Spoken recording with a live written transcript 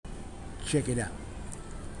Check it out.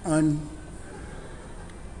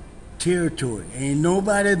 Territory. Ain't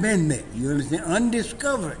nobody been there. You understand?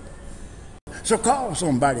 Undiscovered. So call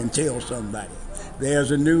somebody and tell somebody.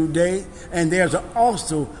 There's a new day, and there's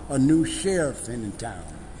also a new sheriff in town.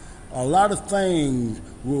 A lot of things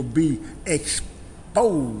will be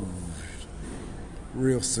exposed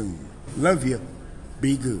real soon. Love you.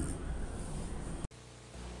 Be good.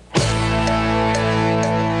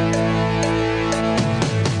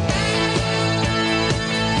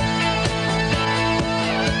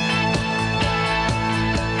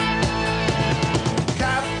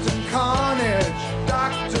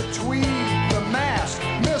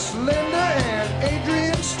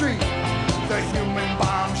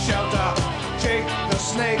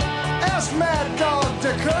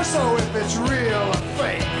 So if it's real or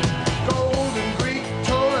fake, Golden Greek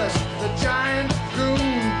Taurus, the giant goon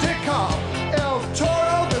Dickoff, El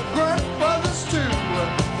Toro, the grunt brothers too.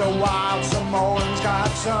 The wild Samoans got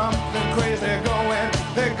something crazy going.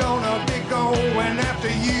 They're gonna be going after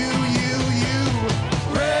you.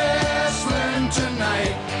 Wrestling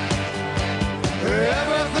tonight,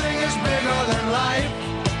 everything is bigger than life.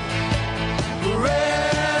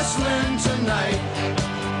 Wrestling tonight.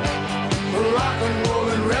 Rock and roll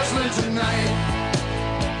and wrestling tonight.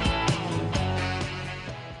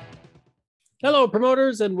 Hello,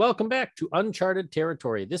 promoters, and welcome back to Uncharted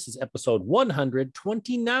Territory. This is episode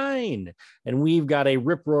 129, and we've got a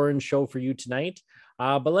rip-roaring show for you tonight.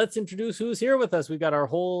 But let's introduce who's here with us. We've got our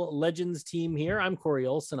whole Legends team here. I'm Corey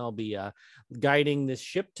Olson. I'll be guiding this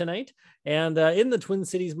ship tonight. And in the Twin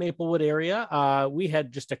Cities, Maplewood area, we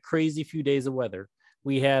had just a crazy few days of weather.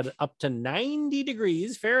 We had up to 90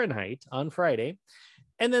 degrees Fahrenheit on Friday.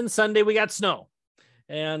 And then Sunday, we got snow.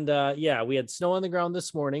 And we had snow on the ground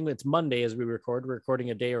this morning. It's Monday as we record. We're recording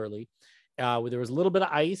a day early. There was a little bit of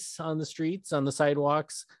ice on the streets, on the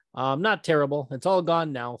sidewalks. Not terrible. It's all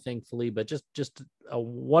gone now, thankfully, but just a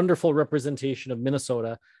wonderful representation of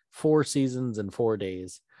Minnesota, 4 seasons and 4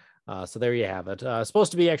 days. So there you have it.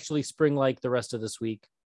 Supposed to be actually spring-like the rest of this week,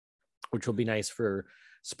 which will be nice for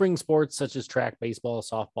spring sports such as track, baseball,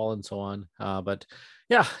 softball, and so on. But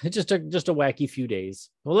yeah, it's just a wacky few days.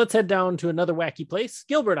 Well, let's head down to another wacky place,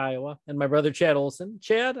 Gilbert, Iowa, and my brother Chad Olson.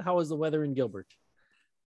 Chad, how was the weather in Gilbert?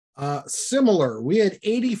 Similar. We had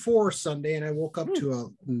 84 Sunday, and I woke up to a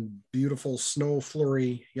beautiful snow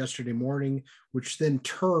flurry yesterday morning, which then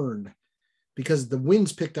turned because the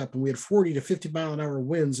winds picked up, and we had 40 to 50 mile an hour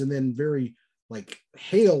winds, and then very like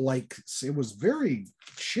hail, like it was very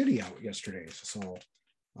shitty out yesterday. So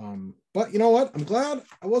but you know what? I'm glad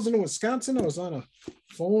I wasn't in Wisconsin. I was on a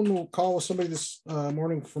phone call with somebody this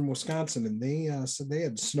morning from Wisconsin, and they said they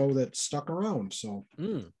had snow that stuck around. So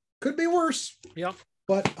could be worse. Yeah.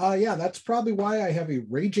 But that's probably why I have a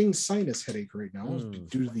raging sinus headache right now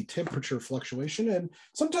due to the temperature fluctuation. And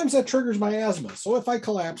sometimes that triggers my asthma. So if I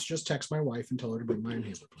collapse, just text my wife and tell her to bring my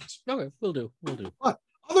inhaler, please. Okay, we'll do. But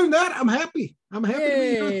other than that, I'm happy. I'm happy to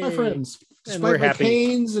be here with my friends. Despite my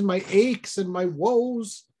pains and my aches and my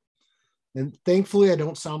woes. And thankfully, I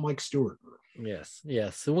don't sound like Stuart. Yes.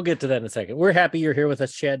 And we'll get to that in a second. We're happy you're here with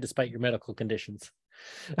us, Chad, despite your medical conditions.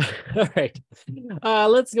 All right.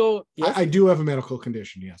 Let's go. Yes? I do have a medical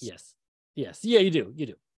condition, yes. Yeah, you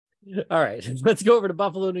do. All right. Let's go over to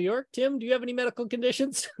Buffalo, New York. Tim, do you have any medical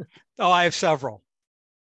conditions? Oh, I have several.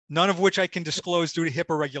 None of which I can disclose due to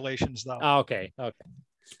HIPAA regulations, though. Oh, okay.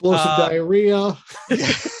 Explosive diarrhea.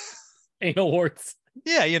 Anal warts.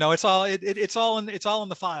 Yeah, it's all in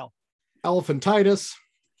the file. Elephantitis.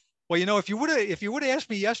 Well, if you would have asked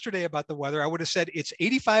me yesterday about the weather, I would have said it's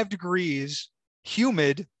 85 degrees,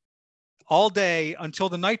 humid all day until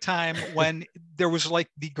the nighttime when there was like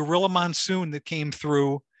the gorilla monsoon that came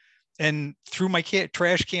through and threw my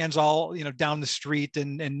trash cans all down the street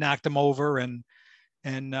and knocked them over and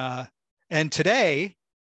today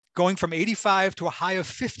going from 85 to a high of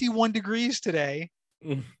 51 degrees today.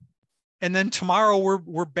 And then tomorrow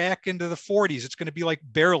we're back into the 40s. It's going to be like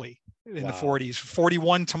barely in the 40s,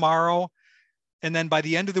 41 tomorrow. And then by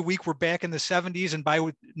the end of the week, we're back in the 70s. And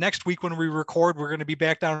by next week, when we record, we're going to be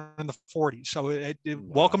back down in the 40s. So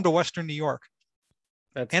welcome to Western New York.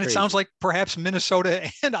 That's and crazy. It sounds like perhaps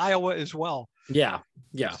Minnesota and Iowa as well. Yeah.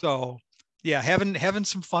 So having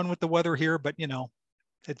some fun with the weather here, but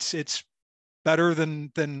it's better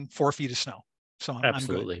than 4 feet of snow. So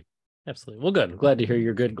Absolutely. I'm good. Absolutely. Well, good. Glad to hear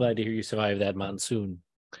you're good. Glad to hear you survived that monsoon.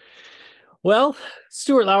 Well,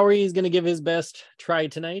 Stuart Lowry is going to give his best try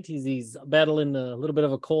tonight. He's battling a little bit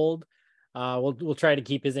of a cold. We'll try to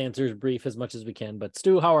keep his answers brief as much as we can. But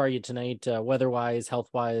Stu, how are you tonight, weather-wise,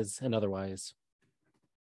 health-wise, and otherwise?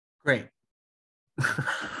 Great.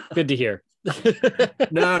 Good to hear.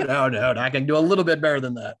 No. I can do a little bit better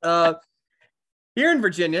than that. Here in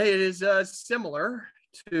Virginia, it is similar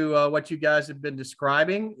to what you guys have been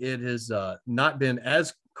describing. It has not been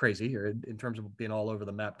as crazy here in terms of being all over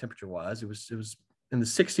the map temperature-wise. It was in the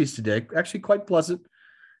 60s today, actually quite pleasant.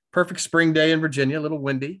 Perfect spring day in Virginia, a little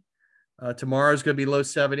windy. Tomorrow is going to be low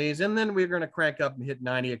 70s, and then we're going to crank up and hit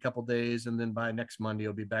 90 a couple days, and then by next Monday,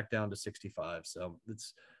 it'll be back down to 65. So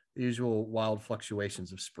it's the usual wild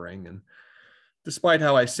fluctuations of spring. And despite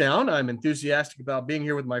how I sound, I'm enthusiastic about being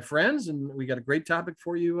here with my friends, and we got a great topic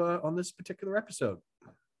for you on this particular episode.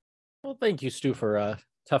 Well, thank you, Stu, for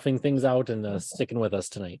toughing things out and sticking with us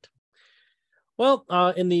tonight. Well,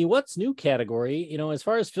 in the What's New category, as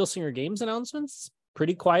far as Filsinger Games announcements,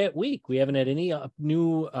 pretty quiet week. We haven't had any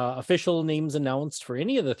new official names announced for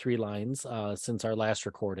any of the 3 lines since our last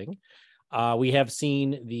recording. We have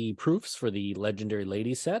seen the proofs for the Legendary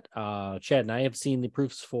Lady set. Chad and I have seen the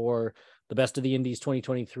proofs for the Best of the Indies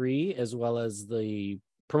 2023, as well as the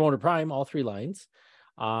Promoter Prime, all 3 lines.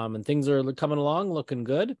 And things are coming along, looking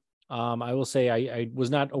good. I will say I was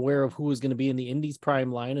not aware of who was going to be in the Indies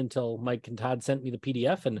Prime line until Mike and Todd sent me the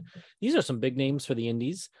PDF. And these are some big names for the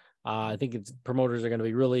Indies. I think promoters are going to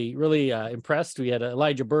be really, really impressed. We had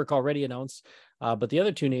Elijah Burke already announced, but the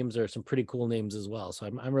other 2 names are some pretty cool names as well. So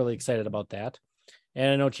I'm really excited about that.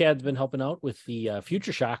 And I know Chad's been helping out with the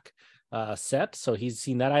Future Shock set, so he's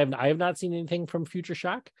seen that. I have not seen anything from Future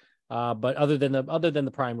Shock, but other than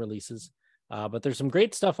the Prime releases. But there's some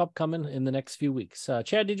great stuff upcoming in the next few weeks.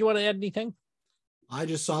 Chad, did you want to add anything? I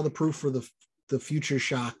just saw the proof for the Future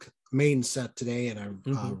Shock main set today, and I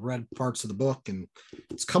read parts of the book, and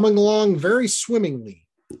it's coming along very swimmingly.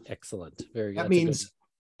 Excellent. Very good. That means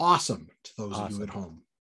awesome to those of you at home.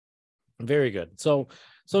 Very good. So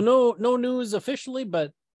no news officially,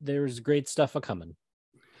 but there's great stuff coming.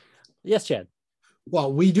 Yes, Chad.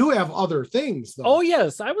 Well, we do have other things, though. Oh,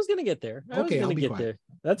 yes. I was going to get there. Okay, I'll be quiet. There.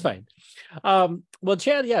 That's fine. Well,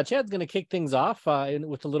 Chad's going to kick things off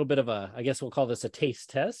with a little bit of I guess we'll call this a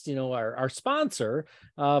taste test. Our sponsor,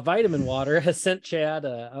 Vitamin Water, has sent Chad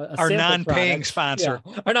our non-paying sponsor.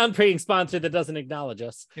 Yeah, our non-paying sponsor that doesn't acknowledge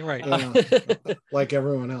us. You're right. Like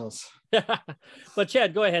everyone else. But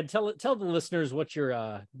Chad, go ahead. Tell the listeners what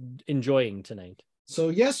you're enjoying tonight. So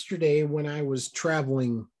yesterday when I was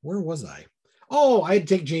traveling, where was I? Oh, I had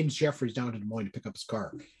to take James Jeffries down to Des Moines to pick up his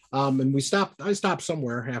car. And I stopped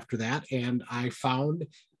somewhere after that, and I found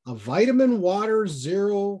a Vitamin Water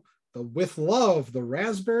Zero, with love, the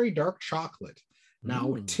raspberry dark chocolate.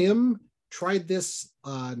 Now, Tim tried this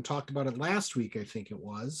and talked about it last week, I think it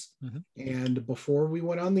was. And before we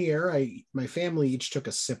went on the air, my family each took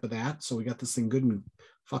a sip of that. So we got this thing good and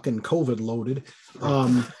fucking COVID loaded.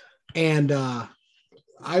 And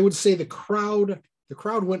I would say the crowd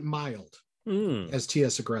went mild. As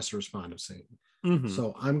TS Aggressor is fond of saying.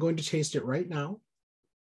 So I'm going to taste it right now.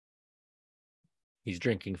 He's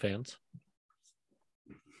drinking, fans.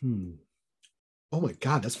 Oh my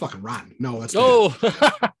God, that's fucking rotten. No, that's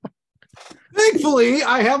Thankfully,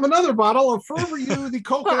 I have another bottle of Forever You, the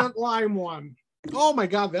coconut lime one. Oh my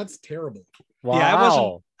God, that's terrible. Wow.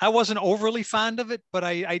 Yeah, I wasn't overly fond of it, but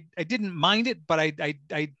I didn't mind it, but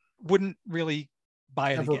I wouldn't really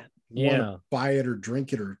buy it again. Yeah, buy it or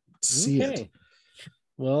drink it or see it.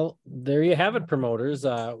 Well, there you have it, promoters.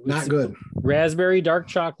 Not good. Raspberry dark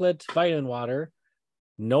chocolate, Vitamin Water,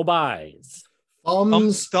 no buys.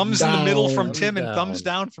 Thumbs in the middle from Tim and thumbs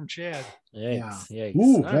down from Chad. Yikes.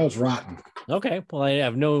 Ooh, that was rotten. Okay, well, I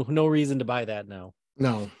have no reason to buy that now.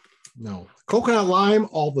 No. Coconut lime,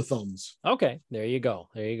 all the thumbs. Okay, there you go.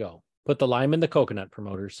 Put the lime in the coconut,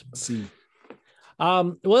 promoters. Let's see.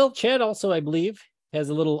 Well, Chad also, I believe, has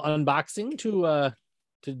a little unboxing to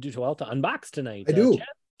unbox tonight. I do.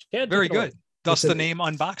 Chad, very good. Thus the name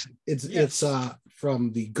unboxing. It's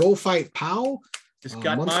from the Go Fight POW. Just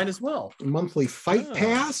got mine as well. Monthly Fight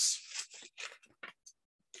Pass.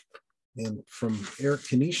 And from Eric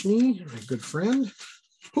Kanishny, a good friend,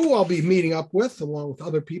 who I'll be meeting up with along with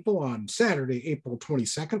other people on Saturday, April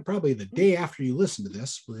 22nd, probably the day after you listen to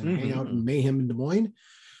this. We're going to hang out in Mayhem in Des Moines.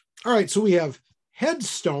 All right, so we have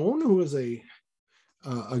Headstone, who is a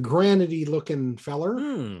granity looking feller.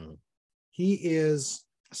 He is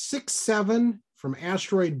 6'7" from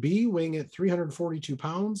Asteroid B, weighing at 342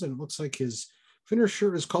 pounds, and it looks like his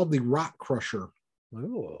finisher is called the Rock Crusher.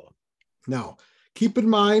 Now, keep in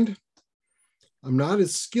mind, I'm not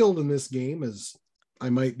as skilled in this game as I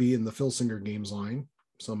might be in the Filsinger Games line.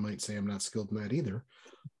 Some might say I'm not skilled in that either,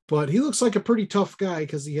 but he looks like a pretty tough guy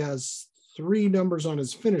because he has 3 numbers on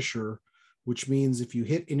his finisher, which means if you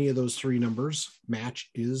hit any of those 3 numbers, match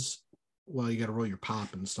is, well, you got to roll your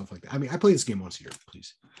pop and stuff like that. I mean, I play this game once a year,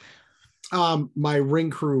 please. My ring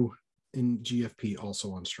crew in GFP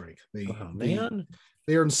also on strike. They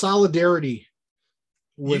are in solidarity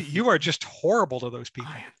with you are just horrible to those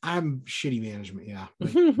people. I'm shitty management. Yeah.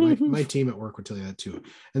 My team at work would tell you that too.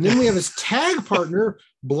 And then we have his tag partner,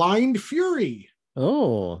 Blind Fury.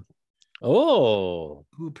 Oh,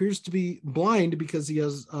 who appears to be blind because he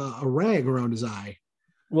has a rag around his eye.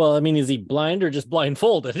 Well, I mean, is he blind or just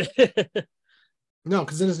blindfolded? No,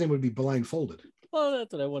 because then his name would be Blindfolded. Well,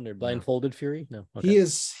 that's what I wondered. Blindfolded Fury? No. Okay. He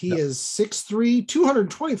is 6'3",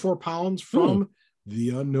 224 pounds from the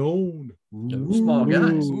unknown. Small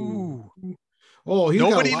guys. Ooh. Oh,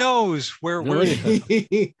 nobody knows where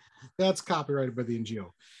that's copyrighted by the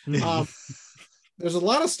NGO. There's a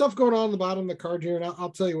lot of stuff going on the bottom of the card here, and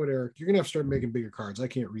I'll tell you what, Eric, you're gonna have to start making bigger cards. I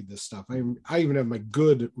can't read this stuff. I even have my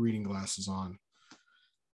good reading glasses on.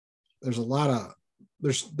 There's a lot of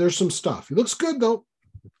there's some stuff. He looks good though.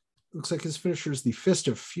 Looks like his finisher is the Fist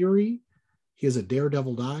of Fury. He has a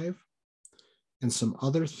Daredevil dive and some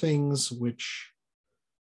other things which,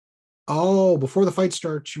 before the fight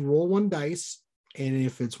starts, you roll 1 dice. And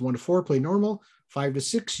if it's 1 to 4, play normal. 5 to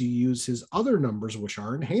 6, you use his other numbers, which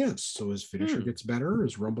are enhanced. So his finisher gets better.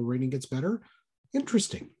 His rumble rating gets better.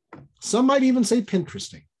 Interesting. Some might even say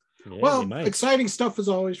Pinteresting. Yeah, well, exciting stuff as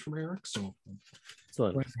always from Eric. So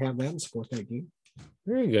glad to have that and support that game.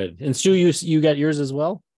 Very good. And Stu, you got yours as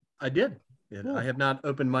well? I did. Cool. I have not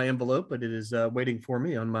opened my envelope, but it is waiting for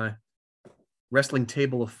me on my wrestling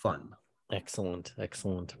table of fun. Excellent.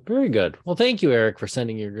 Very good. Well, thank you, Eric, for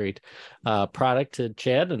sending your great product to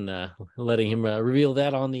Chad and letting him reveal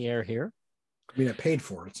that on the air here. I mean, I paid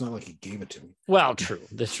for it. It's not like he gave it to me. Well, true.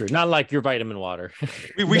 That's true. Not like your vitamin water.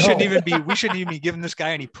 We shouldn't even be giving this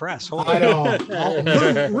guy any press. I know.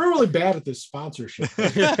 We're really bad at this sponsorship.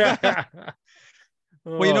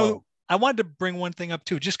 Well, I wanted to bring one thing up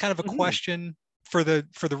too, just kind of a question for the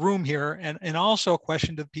room here, and also a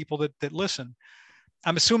question to the people that listen.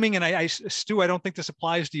 I'm assuming, and Stu, I don't think this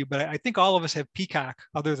applies to you, but I think all of us have Peacock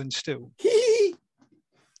other than Stu.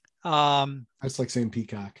 That's like saying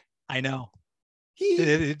Peacock. I know.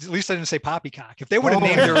 At least I didn't say Poppycock. If they would have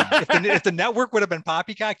named if the network would have been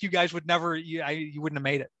Poppycock, you guys would never. You wouldn't have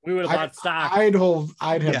made it. We would have bought stock. I'd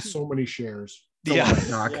have so many shares.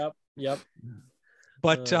 Yep.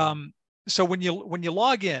 But so when you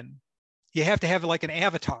log in, you have to have like an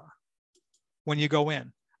avatar when you go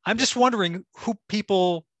in. I'm just wondering who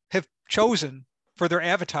people have chosen for their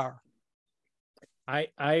avatar.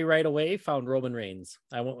 I right away found Roman Reigns.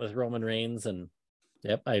 I went with Roman Reigns, and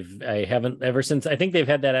I haven't ever since. I think they've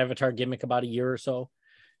had that avatar gimmick about a year or so,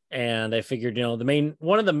 and I figured, I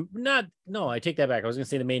take that back. I was going to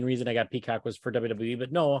say the main reason I got Peacock was for WWE,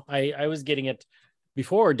 but no, I was getting it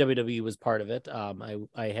before WWE was part of it.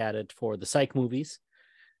 I had it for the Psych movies,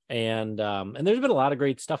 and there's been a lot of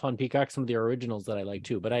great stuff on Peacock, some of the originals that I like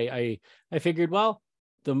too. But I figured, well,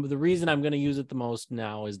 the reason I'm going to use it the most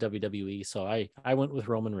now is WWE, so I went with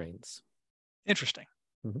Roman Reigns. Interesting.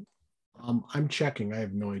 Mm-hmm. I'm checking. I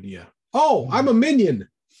have no idea. Oh, I'm a minion.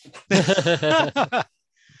 It's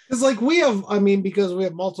like because we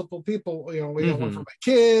have multiple people, we have one for my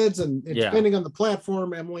kids, and depending on the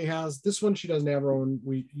platform, Emily has this one. She doesn't have her own.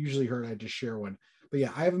 We usually her and I just share one. But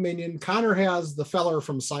yeah, I have a minion. Connor has the feller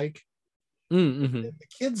from Psych. Mm-hmm. The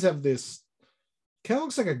kids have this kind of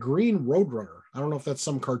looks like a green Roadrunner. I don't know if that's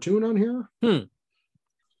some cartoon on here.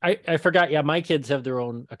 I forgot. Yeah, my kids have their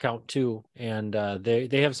own account too, and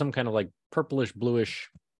they have some kind of like purplish bluish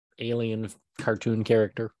alien cartoon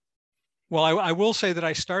character. Well, I will say that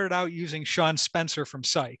I started out using Sean Spencer from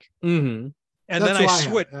Psych, mm-hmm. and then I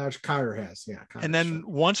switched. Connor has, Connor and then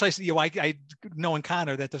once I knowing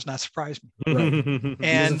Connor, that does not surprise me. Right.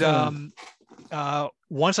 And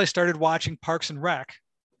once I started watching Parks and Rec,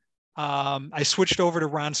 I switched over to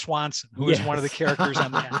Ron Swanson, who is one of the characters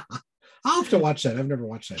on that. I'll have to watch that. I've never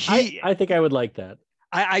watched that. I think I would like that.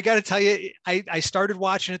 I got to tell you, I started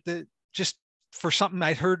watching it just for something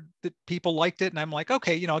I heard that people liked it, and I'm like,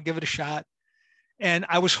 okay, I'll give it a shot. And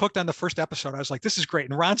I was hooked on the first episode. I was like, this is great.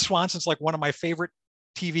 And Ron Swanson's like one of my favorite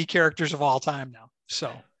TV characters of all time now.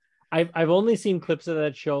 So I've only seen clips of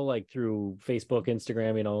that show like through Facebook,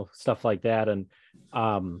 Instagram, stuff like that. And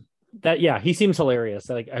he seems hilarious.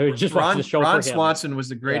 Like I would just watch the show. Ron Swanson was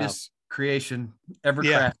the greatest creation ever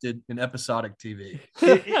crafted in episodic TV.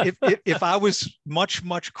 If I was much,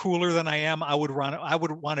 much cooler than I am, I would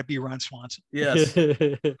want to be Ron Swanson. Yes.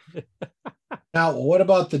 Now, what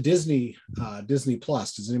about the Disney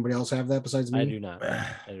Plus? Does anybody else have that besides me? I do not.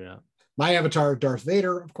 My avatar, Darth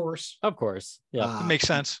Vader, of course. Of course. Yeah. It makes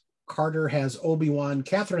sense. Carter has Obi-Wan.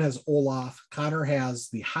 Catherine has Olaf. Connor has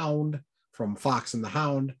the Hound from Fox and the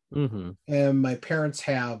Hound. Mm-hmm. And my parents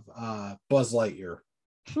have Buzz Lightyear.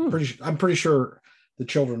 Hmm. I'm pretty sure the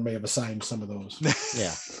children may have assigned some of those.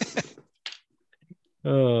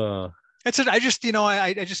 Yeah. That's it. I just,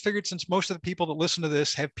 I just figured since most of the people that listen to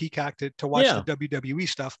this have Peacock to watch Yeah. the WWE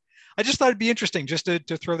stuff, I just thought it'd be interesting just to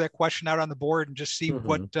throw that question out on the board and just see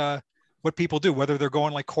what people do, whether they're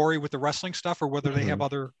going like Corey with the wrestling stuff or whether they have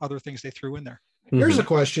other things they threw in there. Here's a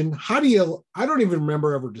question. I don't even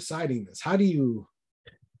remember ever deciding this. How do you,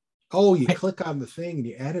 you click on the thing and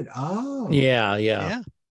you edit. Oh, yeah.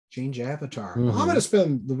 Change avatar. Well, I'm going to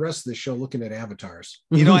spend the rest of the show looking at avatars.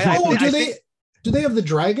 Do they have the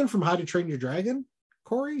dragon from How to Train Your Dragon,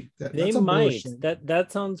 Corey? They might.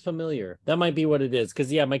 That sounds familiar. That might be what it is.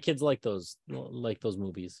 Because my kids like those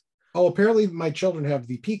movies. Oh, apparently my children have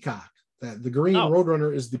the Peacock. That the green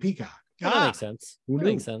Roadrunner is the Peacock. That makes sense.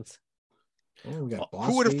 Makes sense. Oh, we got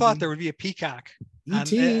who would have thought there would be a Peacock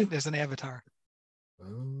as an avatar?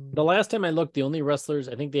 The last time I looked, the only wrestlers,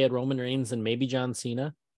 I think they had Roman Reigns and maybe John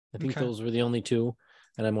Cena. I think those were the only two.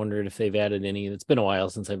 And I'm wondering if they've added any. It's been a while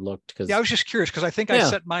since I've looked. I was just curious because I think I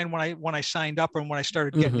set mine when I signed up and when I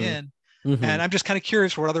started getting in. And I'm just kind of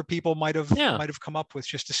curious what other people might have come up with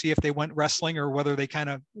just to see if they went wrestling or whether they kind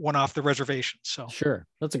of went off the reservation. So sure,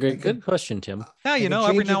 that's a good question, Tim. Yeah,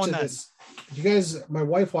 every now and then. You guys, my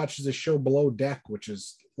wife watches this show Below Deck, which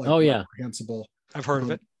is like comprehensible. I've heard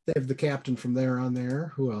of it. They have the captain from there on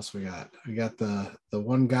there. Who else we got? We got the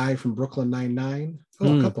one guy from Brooklyn Nine-Nine.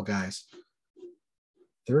 A couple guys.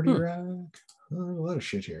 30 Rock. A lot of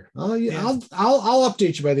shit here. Oh yeah, I'll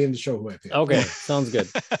update you by the end of the show who I picked. Okay, sounds good.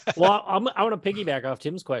 Well, I want to piggyback off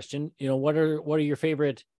Tim's question. What are your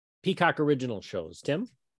favorite Peacock original shows, Tim?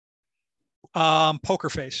 Poker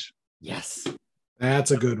Face. Yes,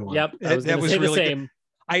 that's a good one. Yep, that was really the same.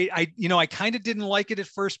 Good. I kind of didn't like it at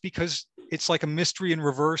first because it's like a mystery in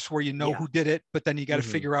reverse where who did it, but then you got to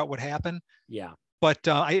figure out what happened. Yeah. But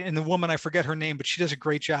and the woman, I forget her name, but she does a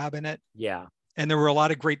great job in it. Yeah. And there were a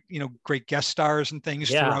lot of great guest stars and things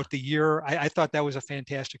throughout the year. I thought that was a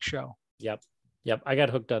fantastic show. Yep. I got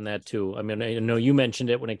hooked on that too. I mean, I know you mentioned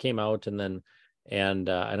it when it came out, and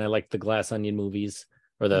I liked the Glass Onion movies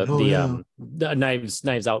or the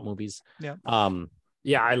Knives Out movies. Yeah.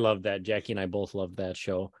 I love that. Jackie and I both loved that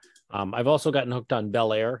show. I've also gotten hooked on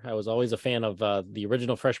Bel Air. I was always a fan of the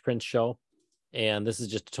original Fresh Prince show, and this is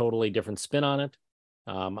just a totally different spin on it.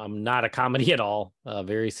 I'm not a comedy at all.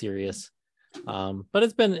 Very serious. But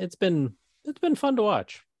it's been fun to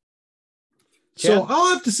watch. So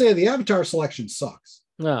I'll have to say the Avatar selection sucks.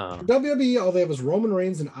 No. WWE, all they have is Roman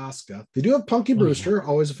Reigns and Asuka. They do have Punky Brewster.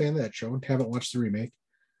 Always a fan of that show. Haven't watched the remake.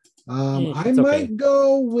 I might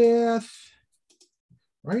go with.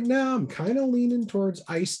 Right now, I'm kind of leaning towards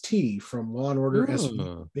Ice-T from Law and Order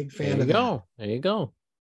SVU. Big fan of that. There you go.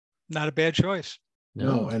 Not a bad choice.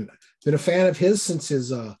 No, and been a fan of his since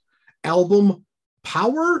his album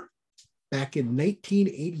Power back in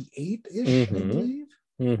 1988-ish, I believe.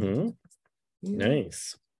 Yeah.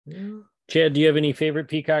 Nice. Yeah. Chad, do you have any favorite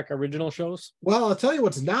Peacock original shows? Well, I'll tell you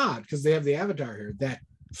what's not, because they have the Avatar here. That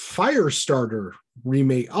Firestarter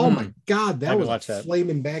remake. Oh my God, that was a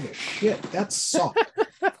flaming bag of shit. That sucked.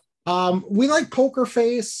 We like Poker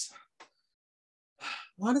Face.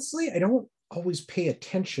 Honestly, I don't always pay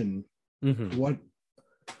attention to what.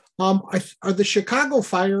 Are the Chicago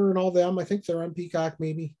Fire and all them? I think they're on Peacock,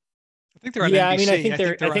 maybe. I think they're on NBC. I mean, I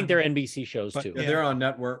think they're NBC shows too. Yeah, they're on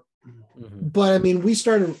network. But I mean, we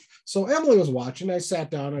started. So Emily was watching. I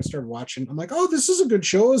sat down. I started watching. I'm like, oh, this is a good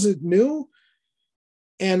show. Is it new?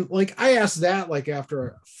 And like I asked that, like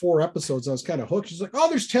after 4 episodes, I was kind of hooked. She's like, oh,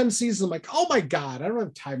 there's 10 seasons. I'm like, oh my God, I don't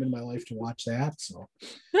have time in my life to watch that. So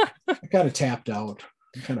I kind of tapped out.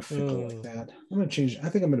 I'm kind of fickle like that. I'm gonna change. I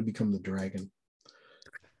think I'm gonna become the dragon.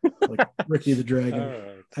 Like Ricky the Dragon.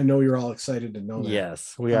 Right. I know you're all excited to know that.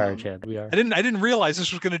 Yes, we are, Chad. We are. I didn't realize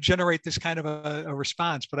this was going to generate this kind of a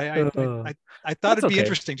response, but I thought it'd be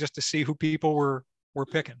interesting just to see who people were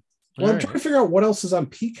picking. Well, I'm trying to figure out what else is on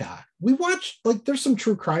Peacock. We watched there's some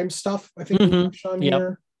true crime stuff. I think we watched on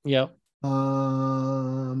here. Yep. I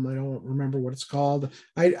don't remember what it's called.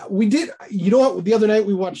 We did. You know what? The other night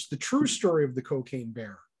we watched the true story of the Cocaine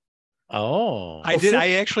Bear. Oh, I did. I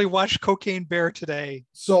actually watched Cocaine Bear today.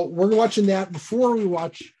 So we're watching that before we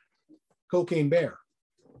watch Cocaine Bear.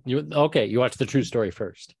 You watched the true story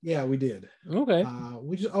first. Yeah, we did. Okay.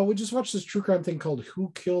 We just watched this true crime thing called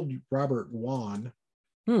Who Killed Robert Wan.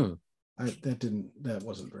 That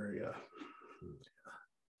wasn't very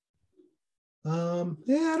I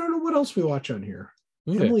don't know what else we watch on here.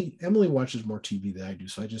 Okay. Emily watches more TV than I do,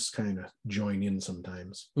 so I just kind of join in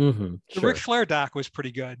sometimes. The Ric Flair doc was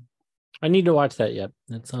pretty good. I need to watch that yet.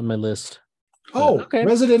 It's on my list. Oh, Okay.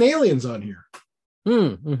 Resident Alien's on here.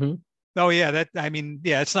 Mm-hmm. Oh yeah,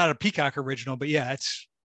 it's not a Peacock original, but yeah, it's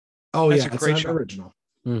Oh, That's yeah, a it's great not show. an original.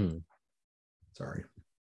 Mm-hmm. Sorry.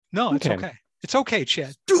 no, it's Okay. okay. It's okay,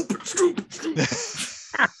 Chad. Stupid.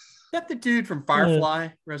 Is that the dude from Firefly,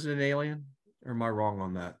 Resident Alien? Or am I wrong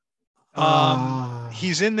on that?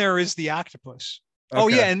 He's in there as the octopus. Oh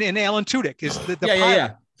Okay. yeah, and Alan Tudyk is the Yeah, pilot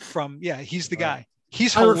yeah. from he's the All right. guy.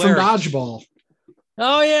 He's Pirate from hilarious. Dodgeball.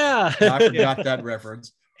 Oh yeah. I forgot that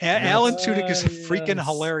reference. Alan Tudyk is freaking yes.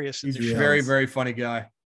 hilarious. In He's the a show. very, very funny guy.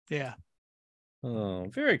 Yeah. Oh,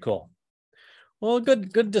 very cool. Well,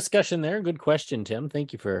 good discussion there. Good question, Tim.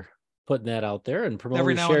 Thank you for putting that out there. And promoters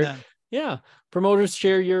Every now share, and then. yeah, promoters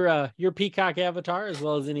share your Peacock avatar as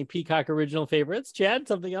well as any Peacock original favorites. Chad,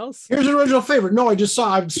 something else? Here's an original favorite. No, I'm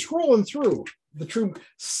scrolling through the true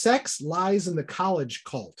sex lies in the college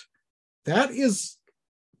cult. That is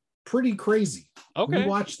pretty crazy. Okay. We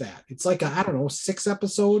watched that. It's like I don't know,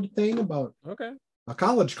 6-episode thing about Okay. a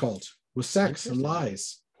college cult with sex and Interesting.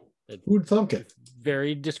 lies. Who'd thunk it?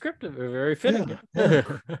 Very descriptive or very fitting. Yeah.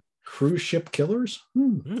 Cruise ship killers?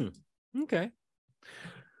 Okay.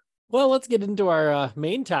 Well, let's get into our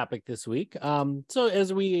main topic this week. So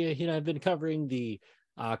as we, have been covering the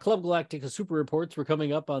Club Galactica Super Reports, we're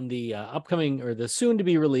coming up on the upcoming or the soon to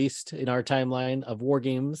be released in our timeline of War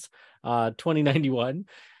Games 2091.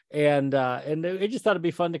 And I just thought it'd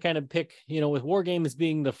be fun to kind of pick, with War Games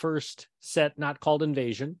being the first set not called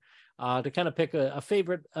Invasion, to kind of pick a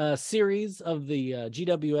favorite series of the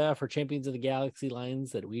GWF or Champions of the Galaxy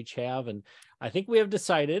lines that we each have. And I think we have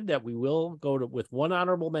decided that we will go with one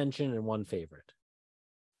honorable mention and one favorite.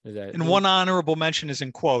 And one honorable mention is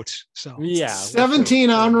in quotes. So yeah, 17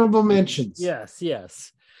 honorable mentions.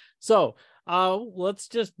 Yes. So let's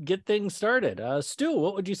just get things started. Stu,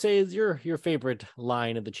 what would you say is your favorite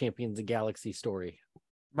line of the Champions of the Galaxy story?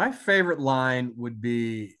 My favorite line would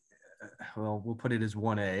be, we'll put it as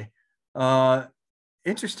 1A.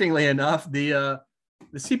 Interestingly enough, the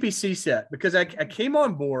CPC set, because I came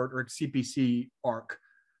on board, or CPC arc,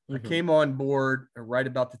 I came on board right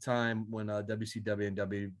about the time when WCW and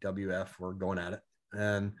WWF were going at it,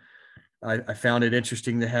 and I found it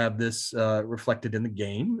interesting to have this reflected in the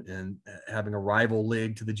game and having a rival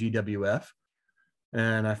league to the GWF,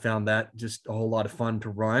 and I found that just a whole lot of fun to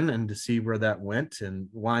run and to see where that went, and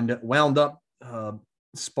wound up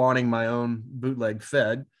spawning my own bootleg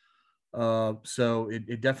fed. So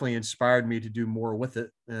it definitely inspired me to do more with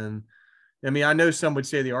it. And I mean, I know some would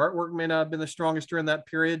say the artwork may not have been the strongest during that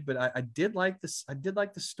period, but I did like this. I did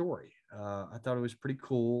like the story. I thought it was pretty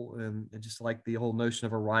cool, and I just like the whole notion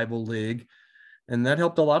of a rival league, and that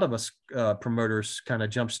helped a lot of us promoters kind of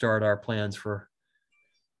jumpstart our plans for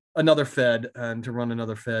another Fed and to run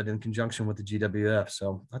another Fed in conjunction with the GWF.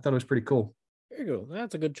 So I thought it was pretty cool. There you go.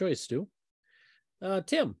 That's a good choice, Stu.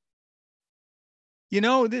 Tim.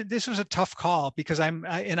 This was a tough call because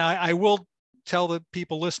I will tell the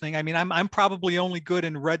people listening. I mean, I'm probably only good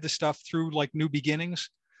and read the stuff through like New Beginnings.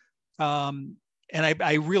 And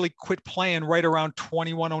I really quit playing right around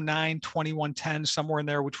 2109, 2110, somewhere in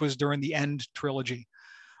there, which was during the End trilogy.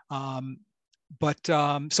 So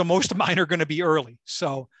most of mine are going to be early.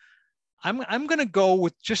 So I'm going to go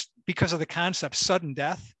with, just because of the concept, sudden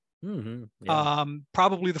death. Mm-hmm. Yeah.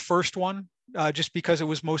 Probably the first one, just because it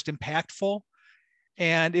was most impactful.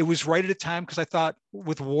 And it was right at a time, because I thought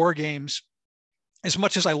with War Games, as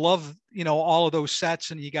much as I love, all of those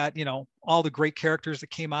sets, and you got, all the great characters that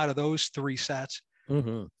came out of those 3 sets,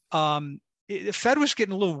 Fed was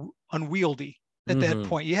getting a little unwieldy at that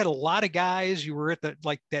point. You had a lot of guys. You were at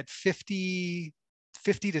that 50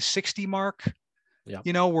 to 60 mark,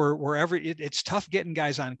 wherever it's tough getting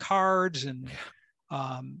guys on cards. And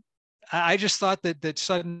I just thought that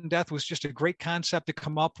sudden death was just a great concept to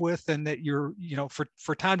come up with, and that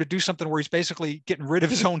for Tom to do something where he's basically getting rid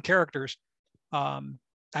of his own characters.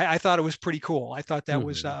 I thought it was pretty cool. I thought that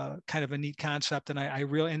was kind of a neat concept, and I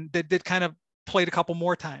really, and they did kind of played a couple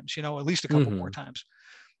more times, at least a couple more times.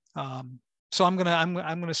 So I'm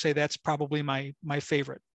gonna say that's probably my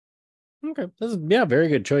favorite. Okay, very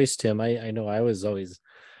good choice, Tim. I know I was always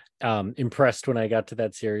impressed when I got to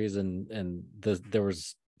that series, and there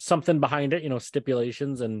was something behind it,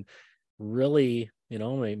 stipulations, and really, I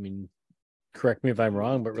mean, correct me if I'm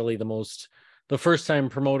wrong, but really the first time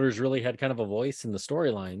promoters really had kind of a voice in the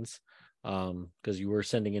storylines, because you were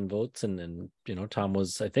sending in votes, and Tom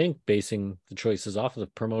was, I think, basing the choices off of the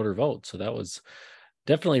promoter vote. So that was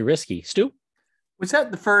definitely risky. Stu? Was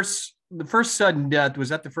that the first sudden death? Was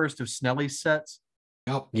that the first of Snelly's sets?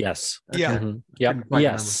 Yep. Yes. Okay. Yeah. Yep.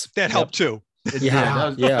 Yes. That helped too.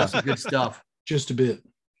 That's some good stuff. Just a bit.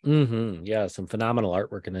 Yeah, some phenomenal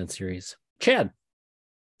artwork in that series. Chad.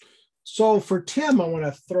 So for Tim, I want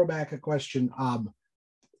to throw back a question.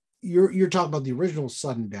 You're talking about the original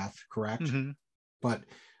sudden death, correct? Mhm. But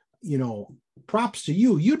props to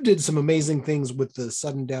you. You did some amazing things with the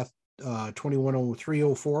sudden death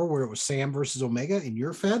 210304, where it was Sam versus Omega in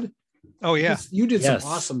your Fed. Oh yeah. You did Yes.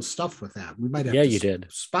 some awesome stuff with that. We might have Yeah, to you did.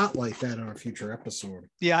 spotlight that on a future episode.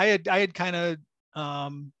 Yeah, I had kind of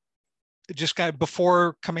just kind of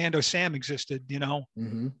before Commando Sam existed,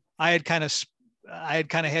 Mm-hmm. I had kind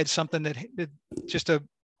of had something that just a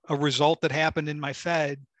result that happened in my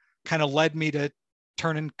Fed kind of led me to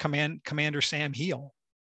turning Commander Sam heel,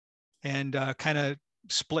 and kind of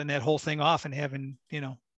splitting that whole thing off and having,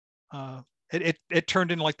 it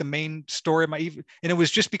turned into like the main story of my, and it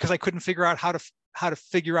was just because I couldn't figure out how to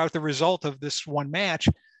figure out the result of this one match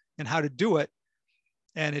and how to do it.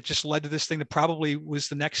 And it just led to this thing that probably was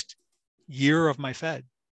the next year of my Fed.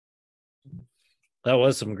 That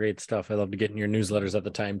was some great stuff. I loved getting your newsletters at the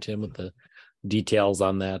time, Tim, with the details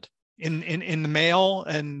on that. In the mail,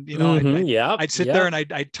 and I'd sit there and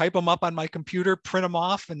I'd type them up on my computer, print them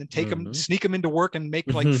off, and then take them, sneak them into work, and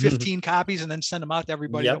make like 15 copies, and then send them out to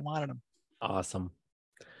everybody that wanted them. Awesome.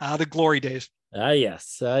 The glory days.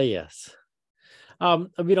 Yes. Before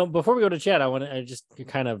we go to Chad, I just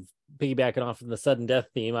kind of piggybacking off of the sudden death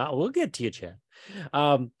theme. We'll get to you, Chad.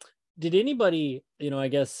 Did anybody, I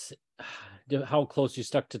guess, how close you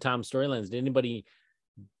stuck to Tom's storylines? Did anybody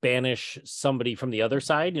banish somebody from the other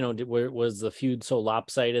side? Was the feud so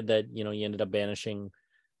lopsided that you ended up banishing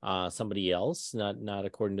somebody else, not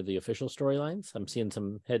according to the official storylines? I'm seeing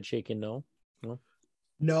some head shaking.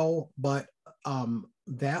 No, but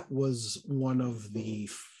that was one of the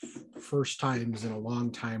first times in a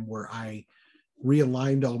long time where I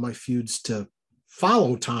realigned all my feuds to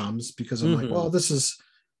follow Tom's, because I'm like, well, this is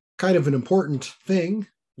kind of an important thing.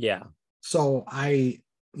 Yeah. So I,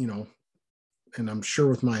 and I'm sure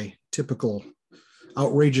with my typical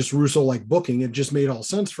outrageous Russo-like booking, it just made all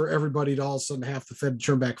sense for everybody to all of a sudden have the Fed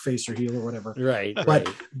turn back face or heel or whatever. Right.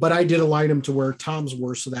 But I did align them to where Tom's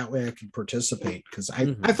were, so that way I could participate, because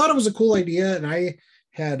I thought it was a cool idea, and I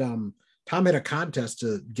had Tom had a contest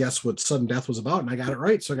to guess what sudden death was about, and I got it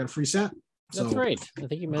right, so I got a free set. That's right. I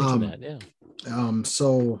think you mentioned that. Yeah.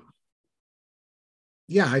 So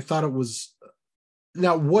yeah, I thought it was.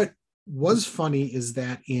 Now, what was funny is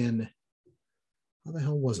that how the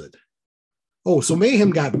hell was it? Oh, so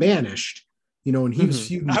Mayhem got banished, and he was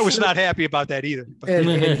feuding. I was not happy about that either.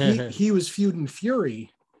 And he was feuding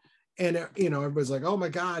Fury, and everybody's like, "Oh my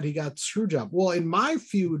God, he got screw job." Well, in my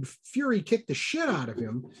feud, Fury kicked the shit out of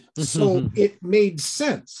him, so it made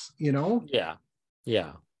sense, Yeah.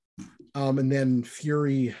 And then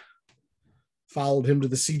Fury followed him to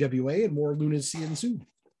the CWA, and more lunacy ensued.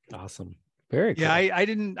 Awesome. Very cool. Yeah,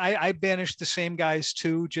 I banished the same guys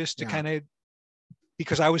too, just to kind of,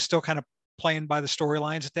 because I was still kind of playing by the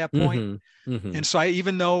storylines at that point. And so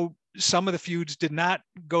even though some of the feuds did not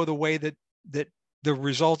go the way that the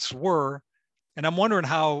results were, and I'm wondering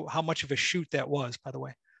how much of a shoot that was, by the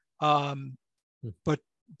way. Are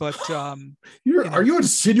you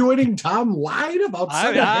insinuating Tom lied about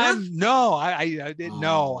something? No, I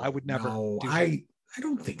would never. No, I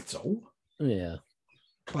don't think so. Yeah.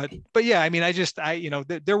 But yeah, I mean,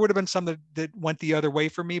 there would have been some that went the other way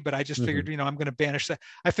for me, but I just figured, I'm going to banish that.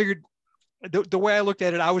 I figured the way I looked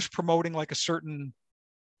at it, I was promoting like a certain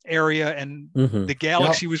area, and the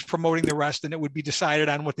galaxy was promoting the rest, and it would be decided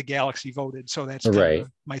on what the galaxy voted. So that's right.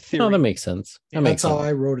 My theory. No, that makes sense. That's how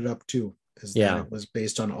I wrote it up too. That it was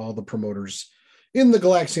based on all the promoters in the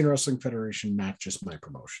Galaxian Wrestling Federation, not just my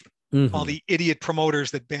promotion. All the idiot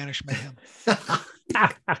promoters that banish Mayhem.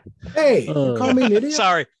 Hey, you call me an idiot?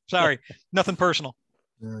 Sorry. Nothing personal.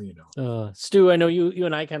 Stu, I know you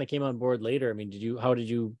and I kind of came on board later. I mean,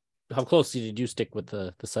 how closely did you stick with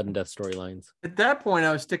the sudden death storylines? At that point,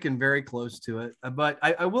 I was sticking very close to it, but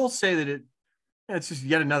I will say that it's just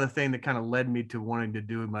yet another thing that kind of led me to wanting to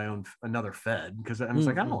do my own another Fed, because I was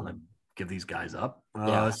like, I don't want to give these guys up.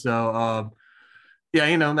 That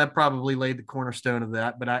probably laid the cornerstone of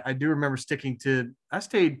that. But I do remember I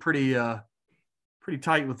stayed pretty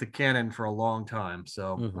tight with the canon for a long time.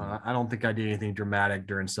 So I don't think I did anything dramatic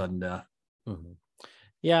during sudden death.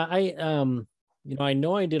 Yeah, I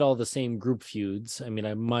know I did all the same group feuds. I mean,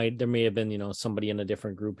 there may have been, somebody in a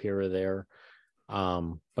different group here or there.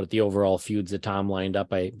 But the overall feuds that Tom lined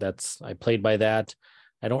up, I played by that.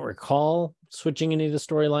 I don't recall switching any of the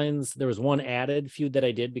storylines. There was one added feud that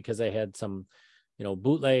I did because I had some,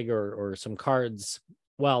 bootleg or some cards.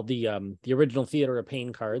 Well, the original Theater of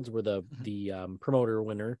Pain cards were the promoter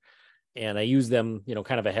winner, and I used them,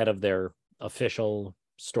 kind of ahead of their official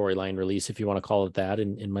storyline release, if you want to call it that,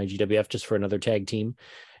 in my GWF, just for another tag team.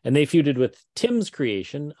 And they feuded with Tim's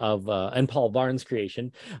creation of and Paul Barnes'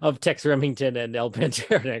 creation of Tex Remington and El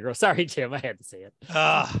Pantera Negro. Sorry, Tim, I had to say it.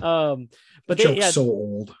 But The they joke's had, so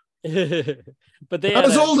old. but they Not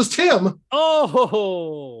had as old as Tim.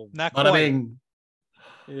 Oh, Not But I quite. mean,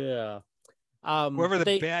 yeah. Whoever but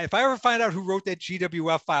they, if I ever find out who wrote that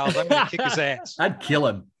GWF files, I'm going to kick his ass. I'd kill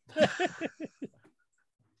him.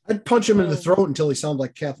 I'd punch him in the throat until he sounded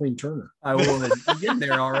like Kathleen Turner. I would. You're getting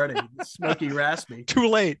there already. Smoky raspy. Too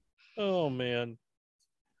late. oh man.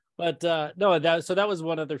 But no, that was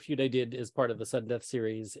one other feud I did as part of the Sudden Death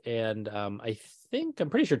series, and I'm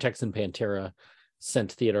pretty sure Tex and Pantera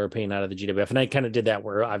sent Theodore Payne out of the GWF, and I kind of did that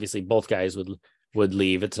where obviously both guys would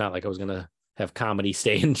leave. It's not like I was gonna have comedy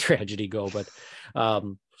stay and tragedy go, but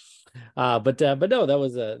no,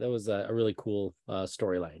 that was a really cool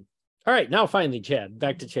storyline. All right, now finally, Chad,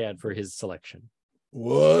 back to Chad for his selection.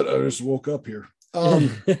 What? I just woke up here. I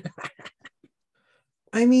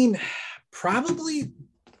mean, probably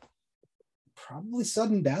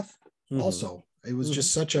Sudden Death. Mhm. Also, it was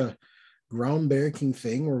just such a groundbreaking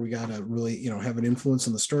thing where we got to really, have an influence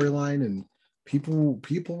on the storyline, and people were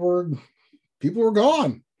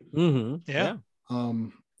gone. Mm-hmm. Yeah.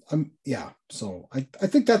 So I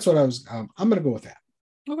think that's what I was. I'm going to go with that.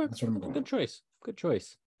 Okay, That's what I'm going. good choice. Good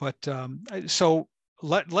choice. But so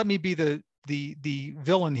let me be the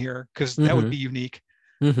villain here, because that would be unique.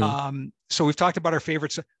 Mm-hmm. So we've talked about our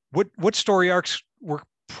favorites. What story arcs were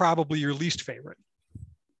probably your least favorite?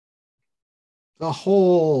 The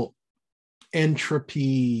whole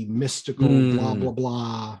entropy, mystical, blah blah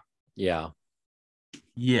blah, Yeah.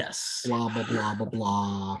 Yes. blah blah blah blah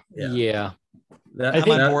blah. Yeah. That, I'm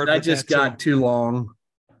on board that with just that, got too long.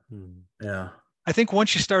 Hmm. Yeah. I think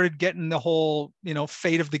once you started getting the whole,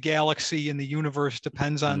 fate of the galaxy and the universe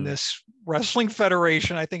depends on this wrestling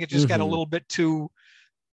federation, I think it just got a little bit too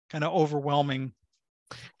kind of overwhelming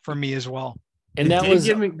for me as well. And that was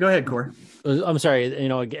go ahead, Corey. I'm sorry,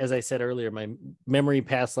 as I said earlier, my memory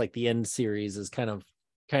past like the end series is kind of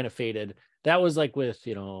faded. That was like with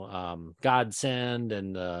Godsend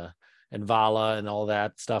and Vala and all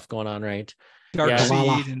that stuff going on, right? Dark Yeah.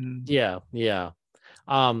 Seed and Yeah.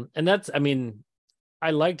 And that's, I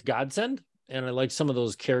liked Godsend and I liked some of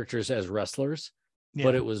those characters as wrestlers,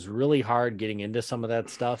 but it was really hard getting into some of that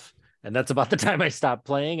stuff. And that's about the time I stopped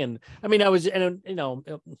playing. And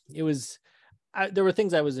it was, there were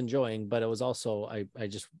things I was enjoying, but it was also, I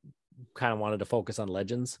just kind of wanted to focus on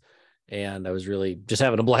Legends, and I was really just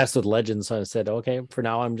having a blast with Legends. So I said, okay, for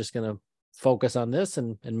now, I'm just going to focus on this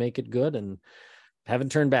and make it good, and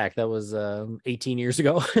haven't turned back. That was 18 years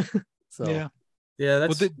ago. So yeah,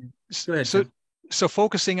 that's go ahead. So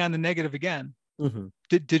focusing on the negative again,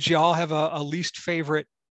 did you all have a least favorite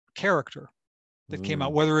character that came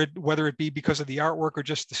out, whether it be because of the artwork or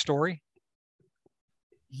just the story?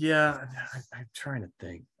 Yeah, I'm trying to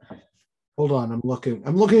think. Hold on, I'm looking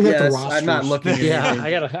at the rosters. I'm not looking at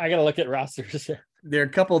anything. I gotta look at rosters. There are a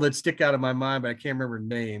couple that stick out of my mind, but I can't remember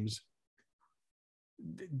names.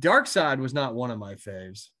 Dark Side was not one of my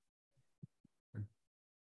faves.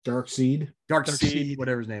 Dark Seed,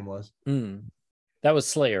 whatever his name was. That was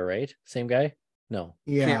Slayer, right? Same guy? No.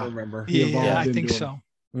 Can't remember. Yeah, I think so.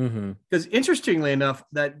 Because interestingly enough,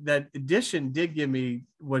 that edition did give me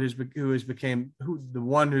the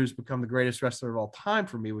one who's become the greatest wrestler of all time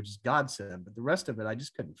for me, which is Godsend. But the rest of it, I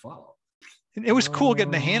just couldn't follow. And it was cool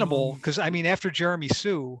getting the Hannibal, because after Jeremy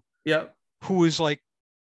Sue, who was like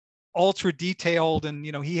ultra detailed, and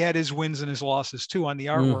he had his wins and his losses too on the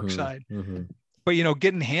artwork side. But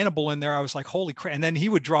getting Hannibal in there, I was like, holy crap! And then he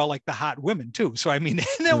would draw like the hot women too. So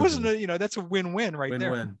that wasn't that's a win-win right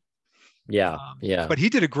there. Yeah. But he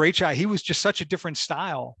did a great job. He was just such a different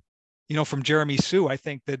style, from Jeremy Sue. I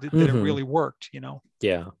think that it really worked.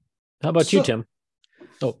 Yeah. How about you, Tim?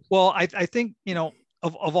 Oh, well, I think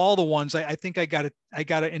of all the ones, I think I got it,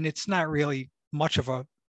 and it's not really much of a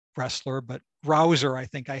wrestler, but Rouser, I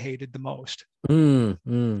think I hated the most.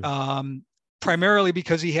 Primarily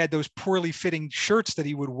because he had those poorly fitting shirts that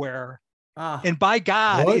he would wear. And by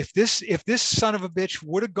God, if this son of a bitch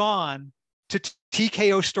would have gone to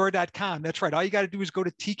TKOstore.com, that's right. All you got to do is go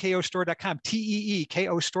to TKOstore.com,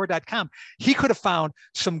 TEEKO store.com. He could have found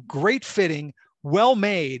some great fitting,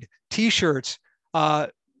 well-made t-shirts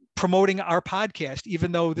promoting our podcast,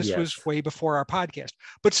 even though this was way before our podcast.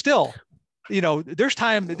 But still, there's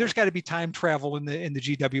got to be time travel in the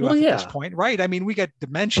GWF at this point, right? We got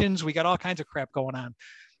dimensions, we got all kinds of crap going on.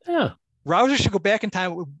 Yeah. Rouser should go back in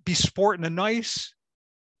time, be sporting a nice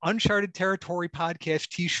Uncharted Territory podcast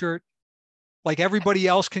t-shirt like everybody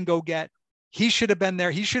else can go get. he should have been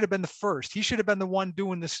there. He should have been the first. He should have been the one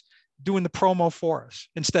doing the promo for us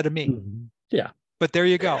instead of me. Yeah. But there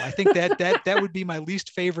you go. I think that would be my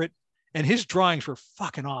least favorite. And his drawings were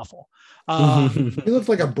fucking awful. He looked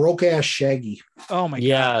like a broke ass Shaggy. Oh my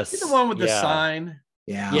yes. He's the one with the sign.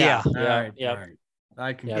 Yeah. Yeah. All right. Yeah. All right.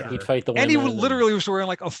 I can Yeah, get he'd it. fight the And he women literally was wearing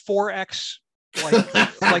like a 4X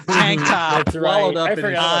like tank top That's Swallowed right. up I in his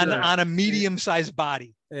forgot on about that. on a medium-sized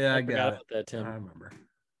body. Yeah, I I got forgot it. about that, Tim. I remember.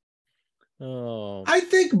 Oh, I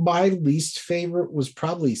think my least favorite was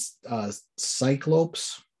probably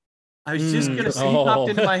Cyclops. I was just gonna say, he Oh. popped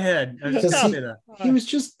into my head. I was just Because gonna say that. he was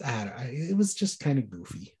just, I don't know, it was just kind of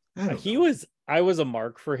goofy. I don't know. I was a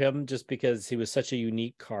mark for him just because he was such a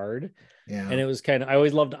unique card. Yeah. And it was I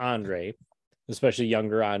always loved Andre, especially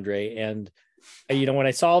younger Andre. And when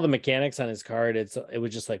I saw the mechanics on his card, it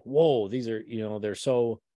was just like, whoa, these are,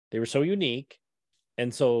 they were so unique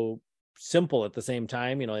and so simple at the same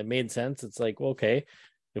time. It made sense. It's like, well, okay,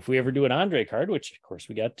 if we ever do an Andre card, which of course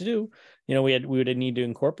we got to do, we would need to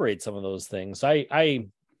incorporate some of those things. So I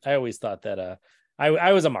always thought that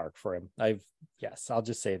I was a mark for him. I'll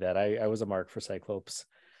just say that I was a mark for Cyclops.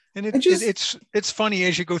 And it's funny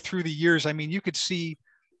as you go through the years. I mean, you could see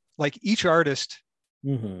like each artist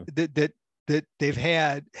that they've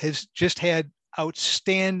had has just had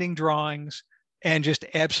outstanding drawings and just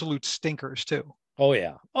absolute stinkers too. Oh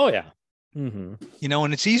yeah. Mm-hmm.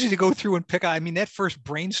 And it's easy to go through and pick out. I mean, that first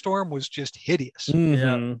Brainstorm was just hideous.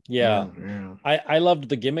 Mm-hmm. Yeah. I loved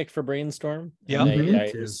the gimmick for Brainstorm. Yeah.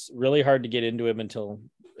 It was really hard to get into him until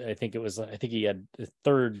I think he had a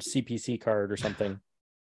third CPC card or something.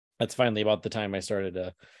 That's finally about the time I started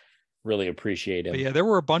to really appreciate him. But yeah, there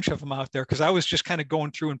were a bunch of them out there because I was just kind of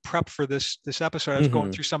going through and prep for this episode. I was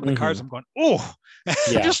going through some of the cards. I'm going,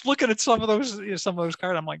 just looking at some of those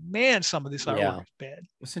cards. I'm like, man, some of this artwork is bad.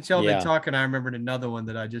 Since y'all been talking, I remembered another one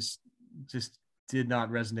that I just did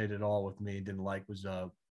not resonate at all with me. Didn't like was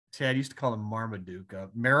Chad used to call him Marmaduke,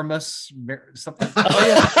 Maramus, something. Oh,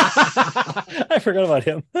 yeah. I forgot about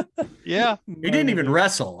him. Yeah. He didn't even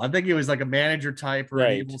wrestle. I think he was like a manager type or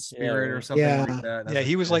an evil spirit or something like that. Yeah,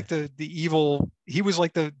 he was like the evil, he was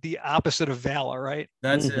like the opposite of Vala, right?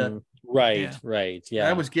 That's it. Right. Yeah.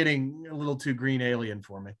 That was getting a little too green alien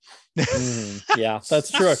for me. Yeah,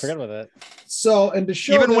 that's true. I forgot about that. So, and to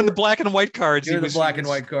show even when the black and white cards, the black and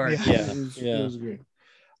white card. It was great.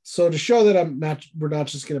 So to show that we're not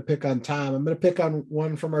just going to pick on Tom, I'm going to pick on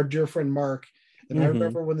one from our dear friend Mark. And I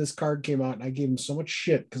remember when this card came out, and I gave him so much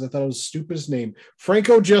shit because I thought it was the stupidest name,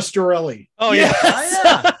 Franco Gestorelli. Oh yeah,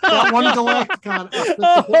 that one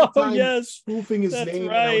Galacticon. Yes, spoofing his name. Right.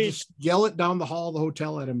 And I would just yell it down the hall of the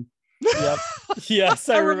hotel at him. Yep. Yes,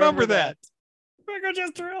 I remember that. Franco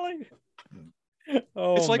Gestorelli.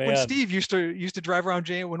 Oh, it's like man. when Steve used to drive around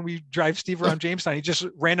when we drive Steve around Jamestown, he just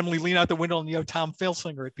randomly lean out the window and Tom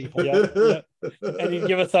Filsinger at people. Yeah. And he'd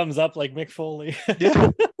give a thumbs up like Mick Foley.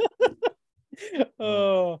 Yeah.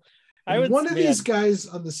 Oh, these guys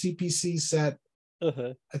on the CPC set,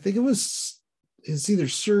 I think it's either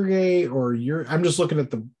Sergey or I'm just looking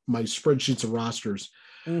at my spreadsheets of rosters.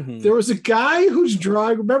 There was a guy who's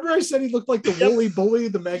drawing. Remember, I said he looked like the Wooly Bully,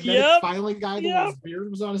 the magnetic filing guy, his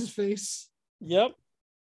beard was on his face. Yep.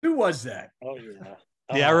 Who was that? Oh yeah.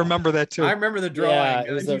 Yeah, I remember that too. I remember the drawing. Yeah,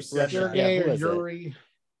 it was Sergey or Yuri.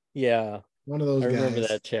 Yeah. One of those guys. I remember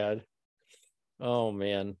that, Chad. Oh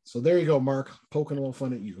man. So there you go, Mark, poking a little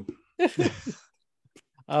fun at you.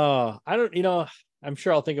 I don't, I'm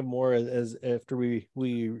sure I'll think of more as after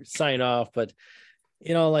we sign off, but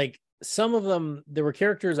like some of them, there were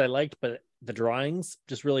characters I liked, but the drawings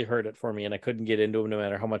just really hurt it for me, and I couldn't get into them no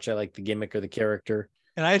matter how much I liked the gimmick or the character.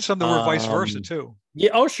 And I had some that were vice versa too. Yeah.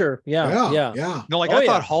 Oh, sure. Yeah. No, like I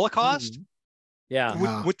thought Holocaust.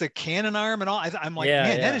 Yeah. With the cannon arm and all. I'm like,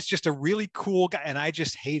 man, that is just a really cool guy. And I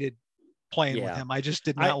just hated playing with him. I just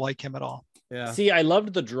did not like him at all. Yeah. See, I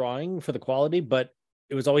loved the drawing for the quality, but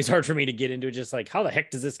it was always hard for me to get into it. Just like, how the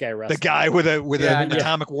heck does this guy wrestle? The guy with an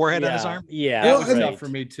atomic warhead on his arm. Yeah. That was tough for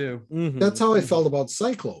me too. That's how I felt about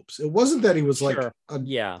Cyclops. It wasn't that he was like,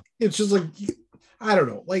 it's just like, I don't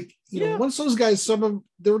know. Like, once those guys,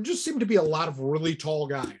 there just seemed to be a lot of really tall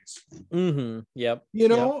guys. Yep.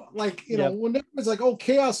 Like, when it's like, oh,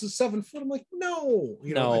 Chaos is 7 foot. I'm like, no.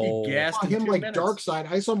 No. I saw him like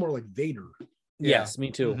Darkseid. I saw more like Vader. Yes,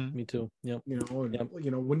 me too. Me too. Yep.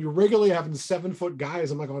 When you're regularly having 7 foot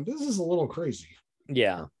guys, I'm like, oh, this is a little crazy.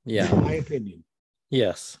 Yeah. In my opinion.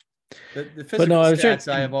 Yes. The physical stats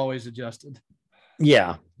I have always adjusted.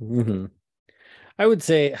 Yeah. I would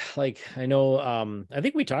say, like, I know, I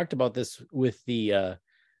think we talked about this with the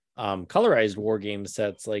colorized war game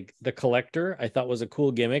sets, like the collector I thought was a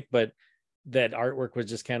cool gimmick, but that artwork was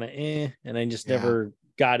just kind of and I just never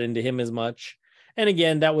got into him as much. And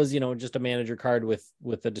again, that was, just a manager card with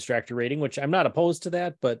the distractor rating, which I'm not opposed to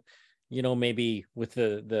that, but maybe with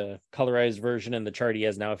the colorized version and the chart he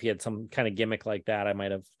has now, if he had some kind of gimmick like that, I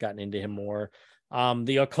might have gotten into him more.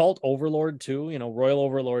 The occult overlord too, Royal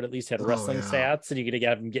Overlord at least had wrestling stats, and you could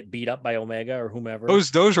have him get beat up by Omega or whomever.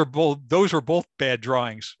 Those were both bad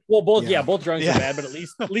drawings. Well, both drawings are bad, but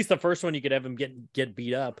at least the first one you could have him get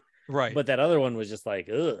beat up. Right. But that other one was just like,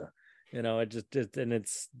 ugh, it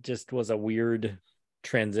just was a weird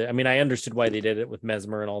transit. I mean, I understood why they did it with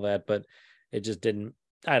Mesmer and all that, but it just didn't.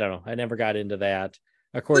 I don't know. I never got into that.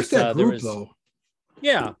 Of course, that group, there was. Though.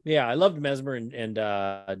 Yeah. I loved Mesmer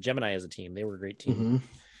and Gemini as a team. They were a great team.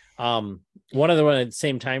 Mm-hmm. One of the one at the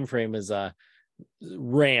same time frame is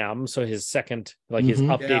Ram. So his second, his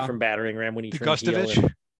update from Battering Ram when he turned heel.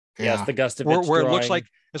 Yes, the Gustovich where it looks like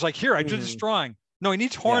it's like, here, I did this drawing. No, he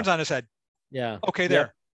needs horns on his head. Yeah. Okay,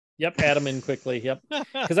 there. Yep, add him in quickly. Yep.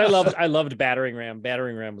 Because I loved Battering Ram.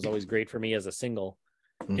 Battering Ram was always great for me as a single.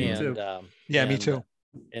 Mm-hmm. And me too.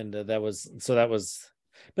 And that was,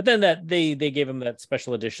 but then that they gave him that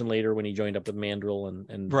special edition later when he joined up with Mandrill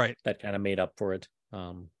and right. That kind of made up for it.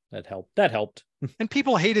 That helped. And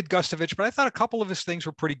people hated Gustovich, but I thought a couple of his things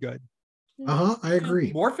were pretty good. I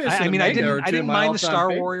agree. Morpheus. I didn't mind the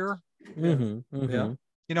Star Warrior.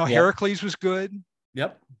 Mm-hmm. Heracles was good.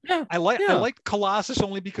 Yep. Yeah. I liked Colossus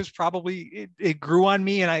only because probably it grew on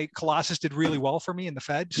me, and Colossus did really well for me in the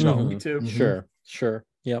Fed. So me too. Mm-hmm. Sure.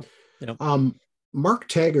 Yep. Mark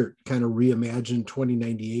Taggart kind of reimagined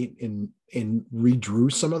 2098 and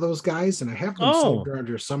redrew some of those guys, and I have them saved around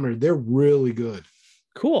your summer. They're really good.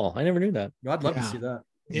 Cool. I never knew that. I'd love to see that.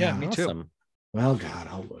 Yeah, me awesome. too. Well, God,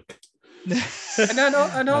 I'll look. And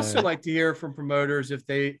I'd also like to hear from promoters if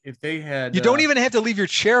they had. You don't even have to leave your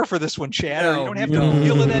chair for this one, Chad. No, or you don't have you to don't.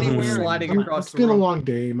 feel it anywhere. Sliding across It's the been a room. long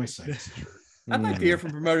day. My sight. I'd like to hear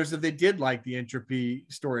from promoters if they did like the Entropy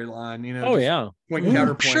storyline. Point I'm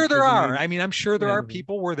counterpoint. sure there are. I'm sure there are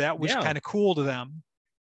people where that was Yeah. kind of cool to them.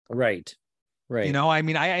 Right.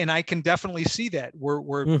 I can definitely see that.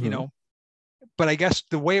 We're Mhm. but I guess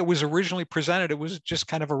the way it was originally presented, it was just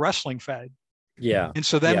kind of a wrestling fed. Yeah. And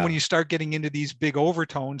so then when you start getting into these big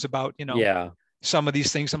overtones about, some of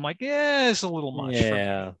these things, I'm like, it's a little much.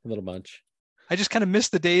 Yeah, a little much. I just kind of miss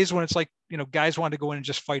the days when it's like, guys wanted to go in and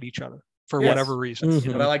just fight each other for whatever reason.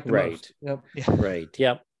 Mhm. But I like the most. Yep. Yeah. Right.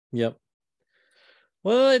 Yep.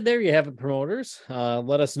 Well, there you have it, promoters.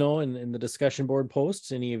 Let us know in the discussion board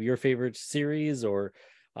posts any of your favorite series or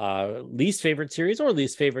least favorite series or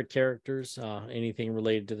least favorite characters, anything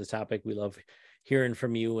related to the topic. We love hearing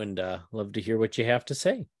from you and love to hear what you have to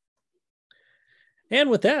say. And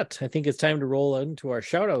with that, I think it's time to roll into our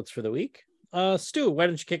shout outs for the week. Stu, why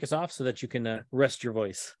don't you kick us off so that you can rest your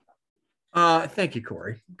voice? Thank you,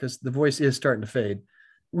 Corey, because the voice is starting to fade.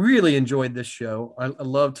 Really enjoyed this show. I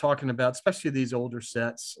love talking about, especially these older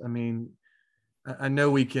sets. I mean, I know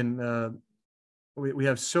we can, we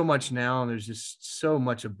have so much now, and there's just so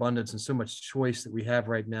much abundance and so much choice that we have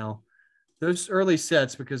right now. Those early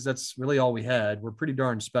sets, because that's really all we had, were pretty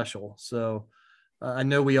darn special. So I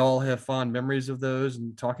know we all have fond memories of those,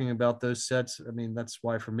 and talking about those sets. I mean, that's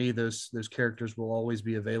why for me, those characters will always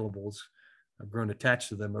be available. I've grown attached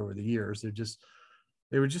to them over the years.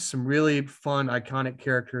 They were just some really fun, iconic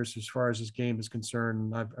characters as far as this game is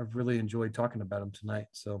concerned. I've really enjoyed talking about them tonight.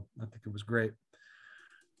 So I think it was great.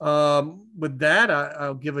 With that,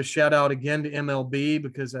 I'll give a shout out again to MLB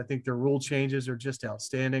because I think their rule changes are just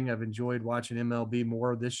outstanding. I've enjoyed watching MLB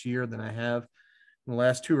more this year than I have in the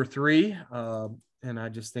last 2 or 3. And I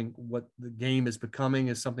just think what the game is becoming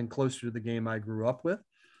is something closer to the game I grew up with.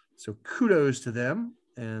 So kudos to them.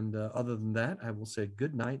 And other than that, I will say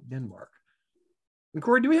good night, Denmark. And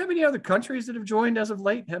Corey, do we have any other countries that have joined as of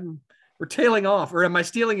late? We're tailing off, or am I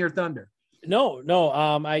stealing your thunder? No.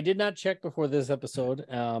 I did not check before this episode.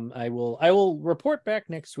 I will report back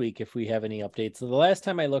next week if we have any updates. So the last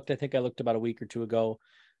time I looked, I think I looked about a week or 2 ago.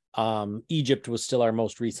 Egypt was still our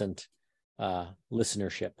most recent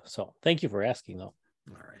listenership. So thank you for asking, though.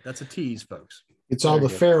 All right, that's a tease, folks. It's all the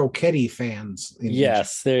Pharaoh Ketty fans.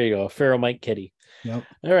 Yes, there you go. Pharaoh Mike Ketty. Yep.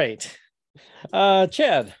 All right.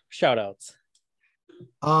 Chad, shout outs.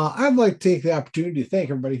 I'd like to take the opportunity to thank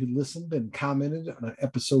everybody who listened and commented on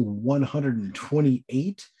episode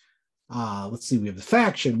 128. Let's see, we have the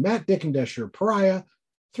Faction, Matt Dickendesher, Pariah,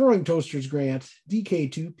 Throwing Toasters Grant,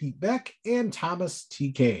 DK2, Pete Beck, and Thomas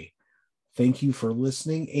TK. Thank you for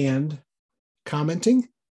listening and commenting.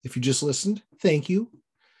 If you just listened, thank you.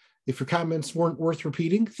 If your comments weren't worth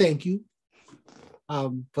repeating, thank you.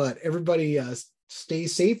 But everybody stay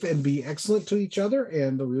safe and be excellent to each other,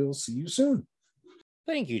 and we will see you soon.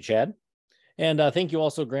 Thank you, Chad. And thank you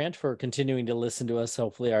also, Grant, for continuing to listen to us.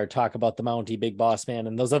 Hopefully our talk about the Mountie Big Boss Man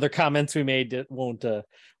and those other comments we made that won't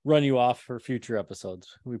run you off for future episodes.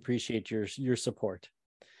 We appreciate your support.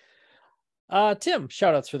 Tim,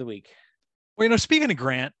 shout outs for the week. Well, speaking of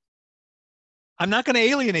Grant, I'm not going to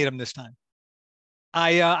alienate him this time.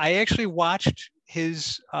 I actually watched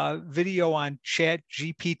his video on Chat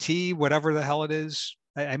GPT, whatever the hell it is.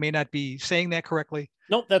 I may not be saying that correctly.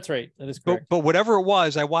 Nope, that's right. That is correct. But whatever it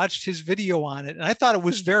was, I watched his video on it, and I thought it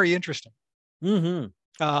was very interesting.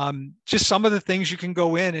 Mm-hmm. Just some of the things you can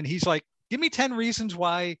go in, and he's like, give me 10 reasons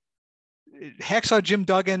why Hacksaw Jim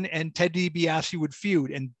Duggan and Ted DiBiase would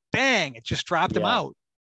feud, and bang, it just dropped him out.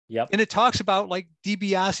 Yep. And it talks about like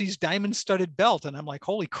DiBiase's diamond studded belt. And I'm like,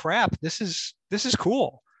 holy crap, this is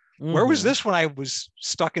cool. Mm-hmm. Where was this when I was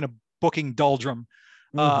stuck in a booking doldrum?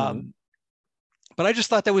 Mm-hmm. But I just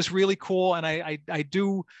thought that was really cool. And I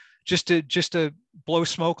do, just to blow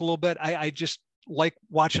smoke a little bit, I just like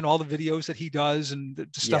watching all the videos that he does and the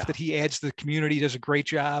stuff that he adds to the community. He does a great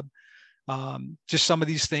job. Just some of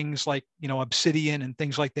these things like, Obsidian and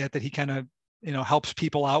things like that he kind of, helps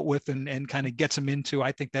people out with and kind of gets them into.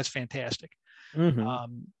 I think that's fantastic. Mm-hmm.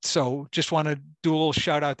 So just want to do a little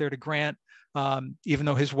shout out there to Grant, even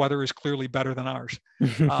though his weather is clearly better than ours.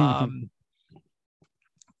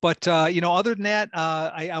 But other than that,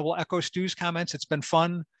 I will echo Stu's comments. It's been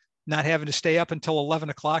fun not having to stay up until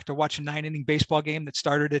 11 o'clock to watch a 9-inning baseball game that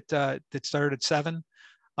started at 7.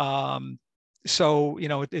 So,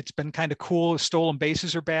 it's been kind of cool. Stolen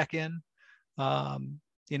bases are back in. I'm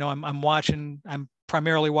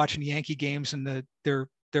primarily watching Yankee games, and their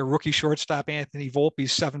rookie shortstop, Anthony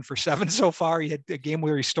Volpe's 7 for 7 so far. He had a game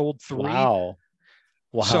where he stole 3. Wow.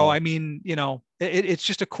 So, I mean, it's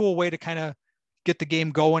just a cool way to kind of get the game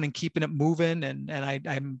going and keeping it moving.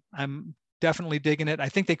 And I'm definitely digging it. I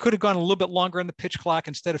think they could have gone a little bit longer on the pitch clock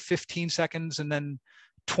instead of 15 seconds and then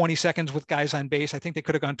 20 seconds with guys on base. I think they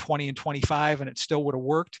could have gone 20 and 25 and it still would have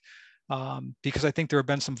worked. Because I think there have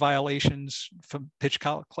been some violations from pitch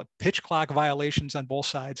clock violations on both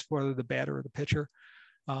sides, whether the batter or the pitcher.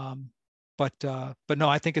 But no,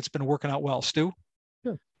 I think it's been working out well. Stu?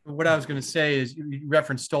 Yeah. What I was going to say is you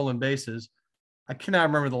referenced stolen bases. I cannot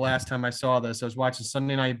remember the last time I saw this. I was watching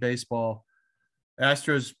Sunday Night Baseball.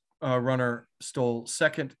 Astros runner stole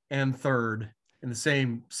second and third in the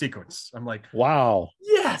same sequence. I'm like, wow.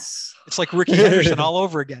 Yes. It's like Ricky Henderson all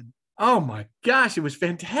over again. Oh my gosh, it was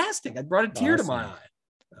fantastic. I brought a tear to my eye.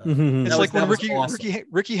 It's like when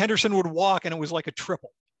Ricky Henderson would walk and it was like a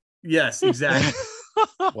triple. Yes, exactly.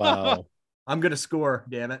 Wow. I'm going to score,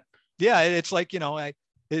 damn it. Yeah, it's like, I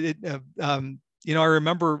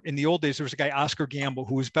remember in the old days, there was a guy, Oscar Gamble,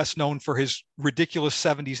 who was best known for his ridiculous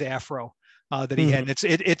 70s afro that he had. And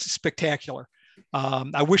it's spectacular.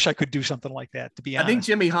 I wish I could do something like that, to be honest. I think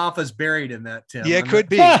Jimmy Hoffa's buried in that, Tim. Yeah, it could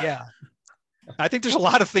be. Yeah. I think there's a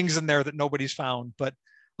lot of things in there that nobody's found, but,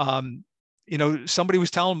 somebody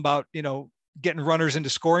was telling him about, getting runners into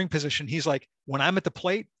scoring position. He's like, when I'm at the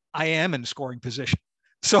plate, I am in scoring position.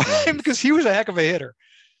 So nice. Because he was a heck of a hitter.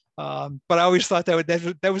 But I always thought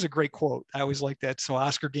that was a great quote. I always like that. So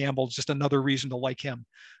Oscar Gamble, just another reason to like him.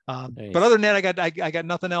 Nice. But other than that, I got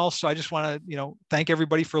nothing else. So I just want to, thank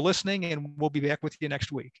everybody for listening, and we'll be back with you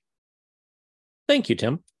next week. Thank you,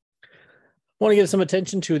 Tim. Want to give some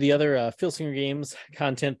attention to the other Filsinger Games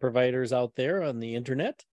content providers out there on the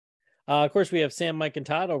internet. Of course, we have Sam, Mike, and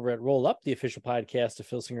Todd over at Roll Up, the official podcast of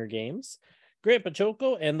Filsinger Games. Grant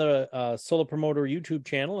Pachoco and the Solo Promoter YouTube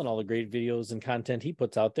channel and all the great videos and content he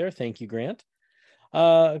puts out there. Thank you, Grant.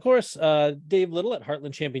 Of course, Dave Little at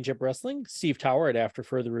Heartland Championship Wrestling, Steve Tower at After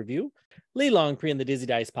Further Review, Lee Longpree and the Dizzy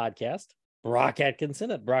Dice Podcast, Brock Atkinson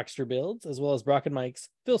at Brockster Builds, as well as Brock and Mike's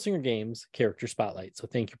Filsinger Games Character Spotlight. So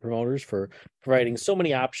thank you, promoters, for providing so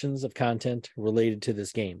many options of content related to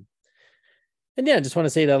this game. And yeah, I just want to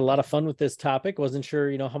say that a lot of fun with this topic. Wasn't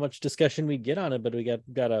sure, how much discussion we'd get on it, but we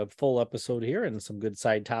got a full episode here and some good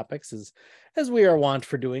side topics as we are wont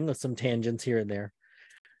for doing, with some tangents here and there.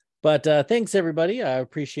 But thanks, everybody. I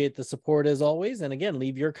appreciate the support as always. And again,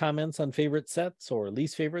 leave your comments on favorite sets or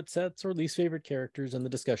least favorite characters in the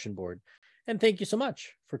discussion board. And thank you so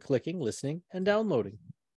much for clicking, listening, and downloading.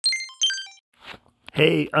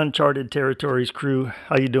 Hey, Uncharted Territories crew.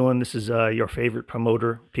 How you doing? This is your favorite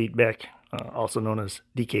promoter, Pete Beck, also known as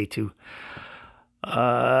DK2.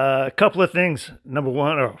 A couple of things. Number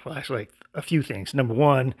one, or actually a few things. Number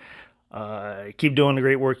one, Keep doing the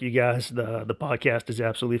great work, you guys. The podcast is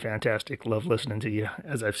absolutely fantastic. Love listening to you.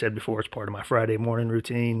 As I've said before, it's part of my Friday morning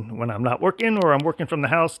routine when I'm not working or I'm working from the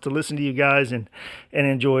house to listen to you guys and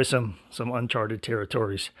enjoy some uncharted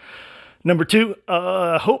territories. Number 2,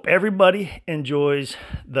 hope everybody enjoys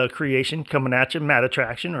the creation coming at you, Mad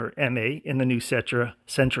Attraction, or MA, in the new Sentra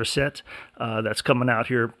set that's coming out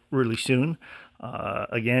here really soon.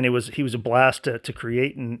 Again, he was a blast to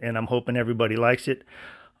create, and I'm hoping everybody likes it.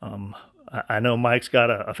 I know Mike's got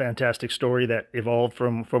a fantastic story that evolved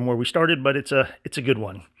from where we started, but it's a good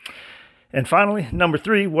one. And finally, number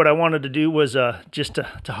 3, what I wanted to do was just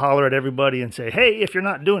to holler at everybody and say, hey, if you're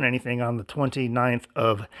not doing anything on the 29th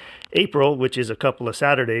of April, which is a couple of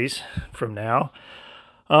Saturdays from now,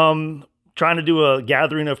 trying to do a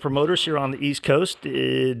gathering of promoters here on the East Coast,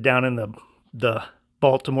 down in the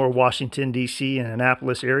Baltimore, Washington, D.C., and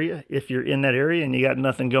Annapolis area. If you're in that area and you got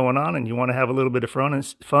nothing going on and you want to have a little bit of fun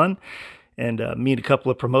and meet a couple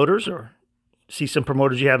of promoters or see some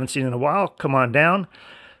promoters you haven't seen in a while, come on down.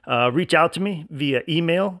 Reach out to me via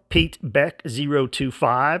email,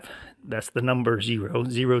 PeteBeck025. That's the number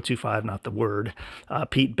 025, not the word.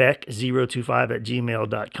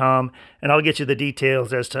 PeteBeck025@gmail.com. And I'll get you the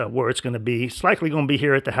details as to where it's going to be. It's likely going to be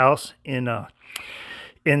here at the house in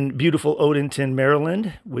beautiful Odenton,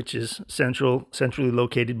 Maryland, which is centrally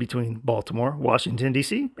located between Baltimore, Washington,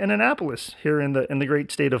 D.C., and Annapolis, here in the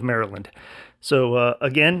great state of Maryland. So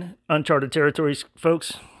again, Uncharted Territories,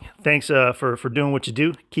 folks, thanks for doing what you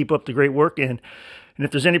do. Keep up the great work, and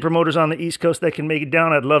if there's any promoters on the East Coast that can make it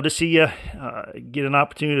down, I'd love to see you get an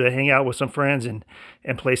opportunity to hang out with some friends and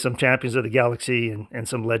play some Champions of the Galaxy and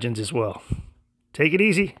some Legends as well. Take it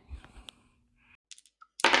easy.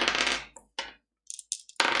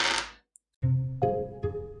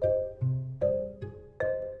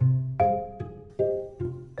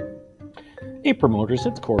 Hey promoters,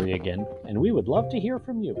 it's Corey again, and we would love to hear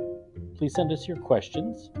from you. Please send us your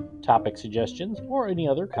questions, topic suggestions, or any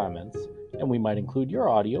other comments, and we might include your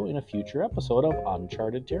audio in a future episode of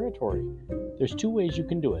Uncharted Territory. There's 2 ways you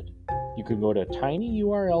can do it. You can go to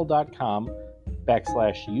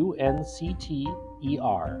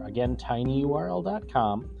tinyurl.com/UNCTER. Again,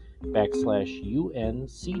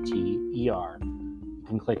 tinyurl.com/UNCTER. You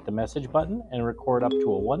can click the message button and record up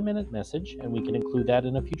to a 1-minute message, and we can include that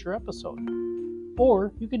in a future episode.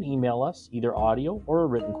 Or you can email us either audio or a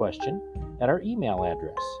written question at our email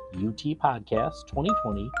address,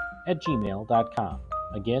 utpodcast2020@gmail.com.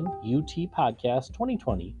 Again,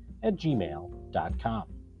 utpodcast2020@gmail.com.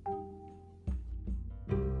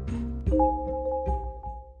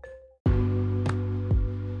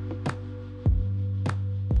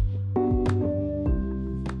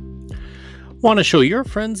 Want to show your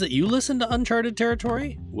friends that you listen to Uncharted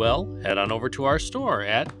Territory? Well, head on over to our store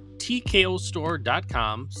at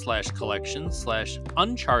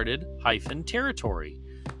tkostore.com/collection/uncharted-territory.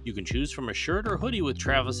 You can choose from a shirt or hoodie with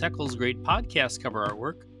Travis Eckel's great podcast cover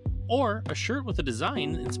artwork, or a shirt with a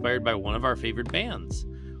design inspired by one of our favorite bands.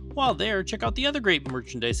 While there, check out the other great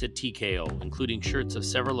merchandise at TKO, including shirts of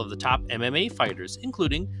several of the top MMA fighters,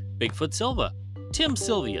 including Bigfoot Silva, Tim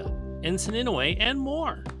Sylvia, Ensign Inoue, and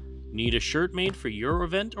more. Need a shirt made for your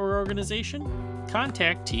event or organization?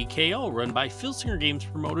 Contact TKO, run by Filsinger Games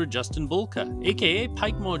promoter Justin Bulka, aka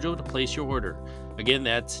Pike Mojo, to place your order. Again,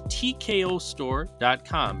 that's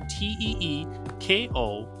tkostore.com,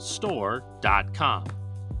 TEEKO store.com.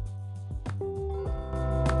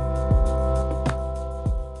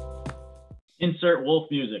 Insert wolf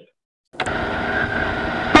music.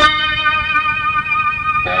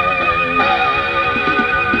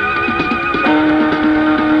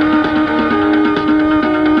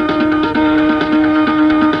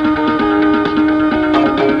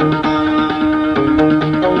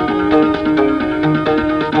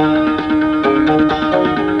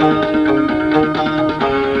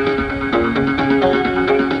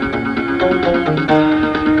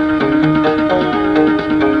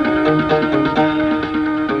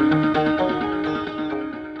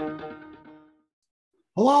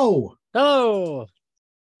 Hello. Hello.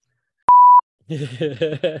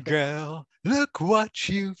 Girl, look what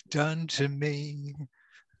you've done to me.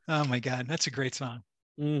 Oh my God, that's a great song.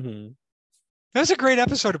 Mm-hmm. That's a great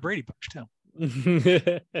episode of Brady Bunch too.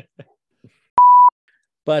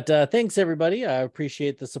 But thanks everybody. I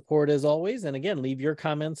appreciate the support as always. And again, leave your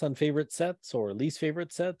comments on favorite sets or least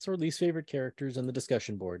favorite characters in the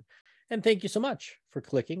discussion board. And thank you so much for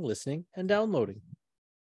clicking, listening, and downloading.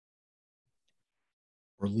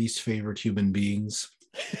 Or least favorite human beings.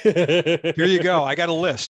 Here you go. I got a list.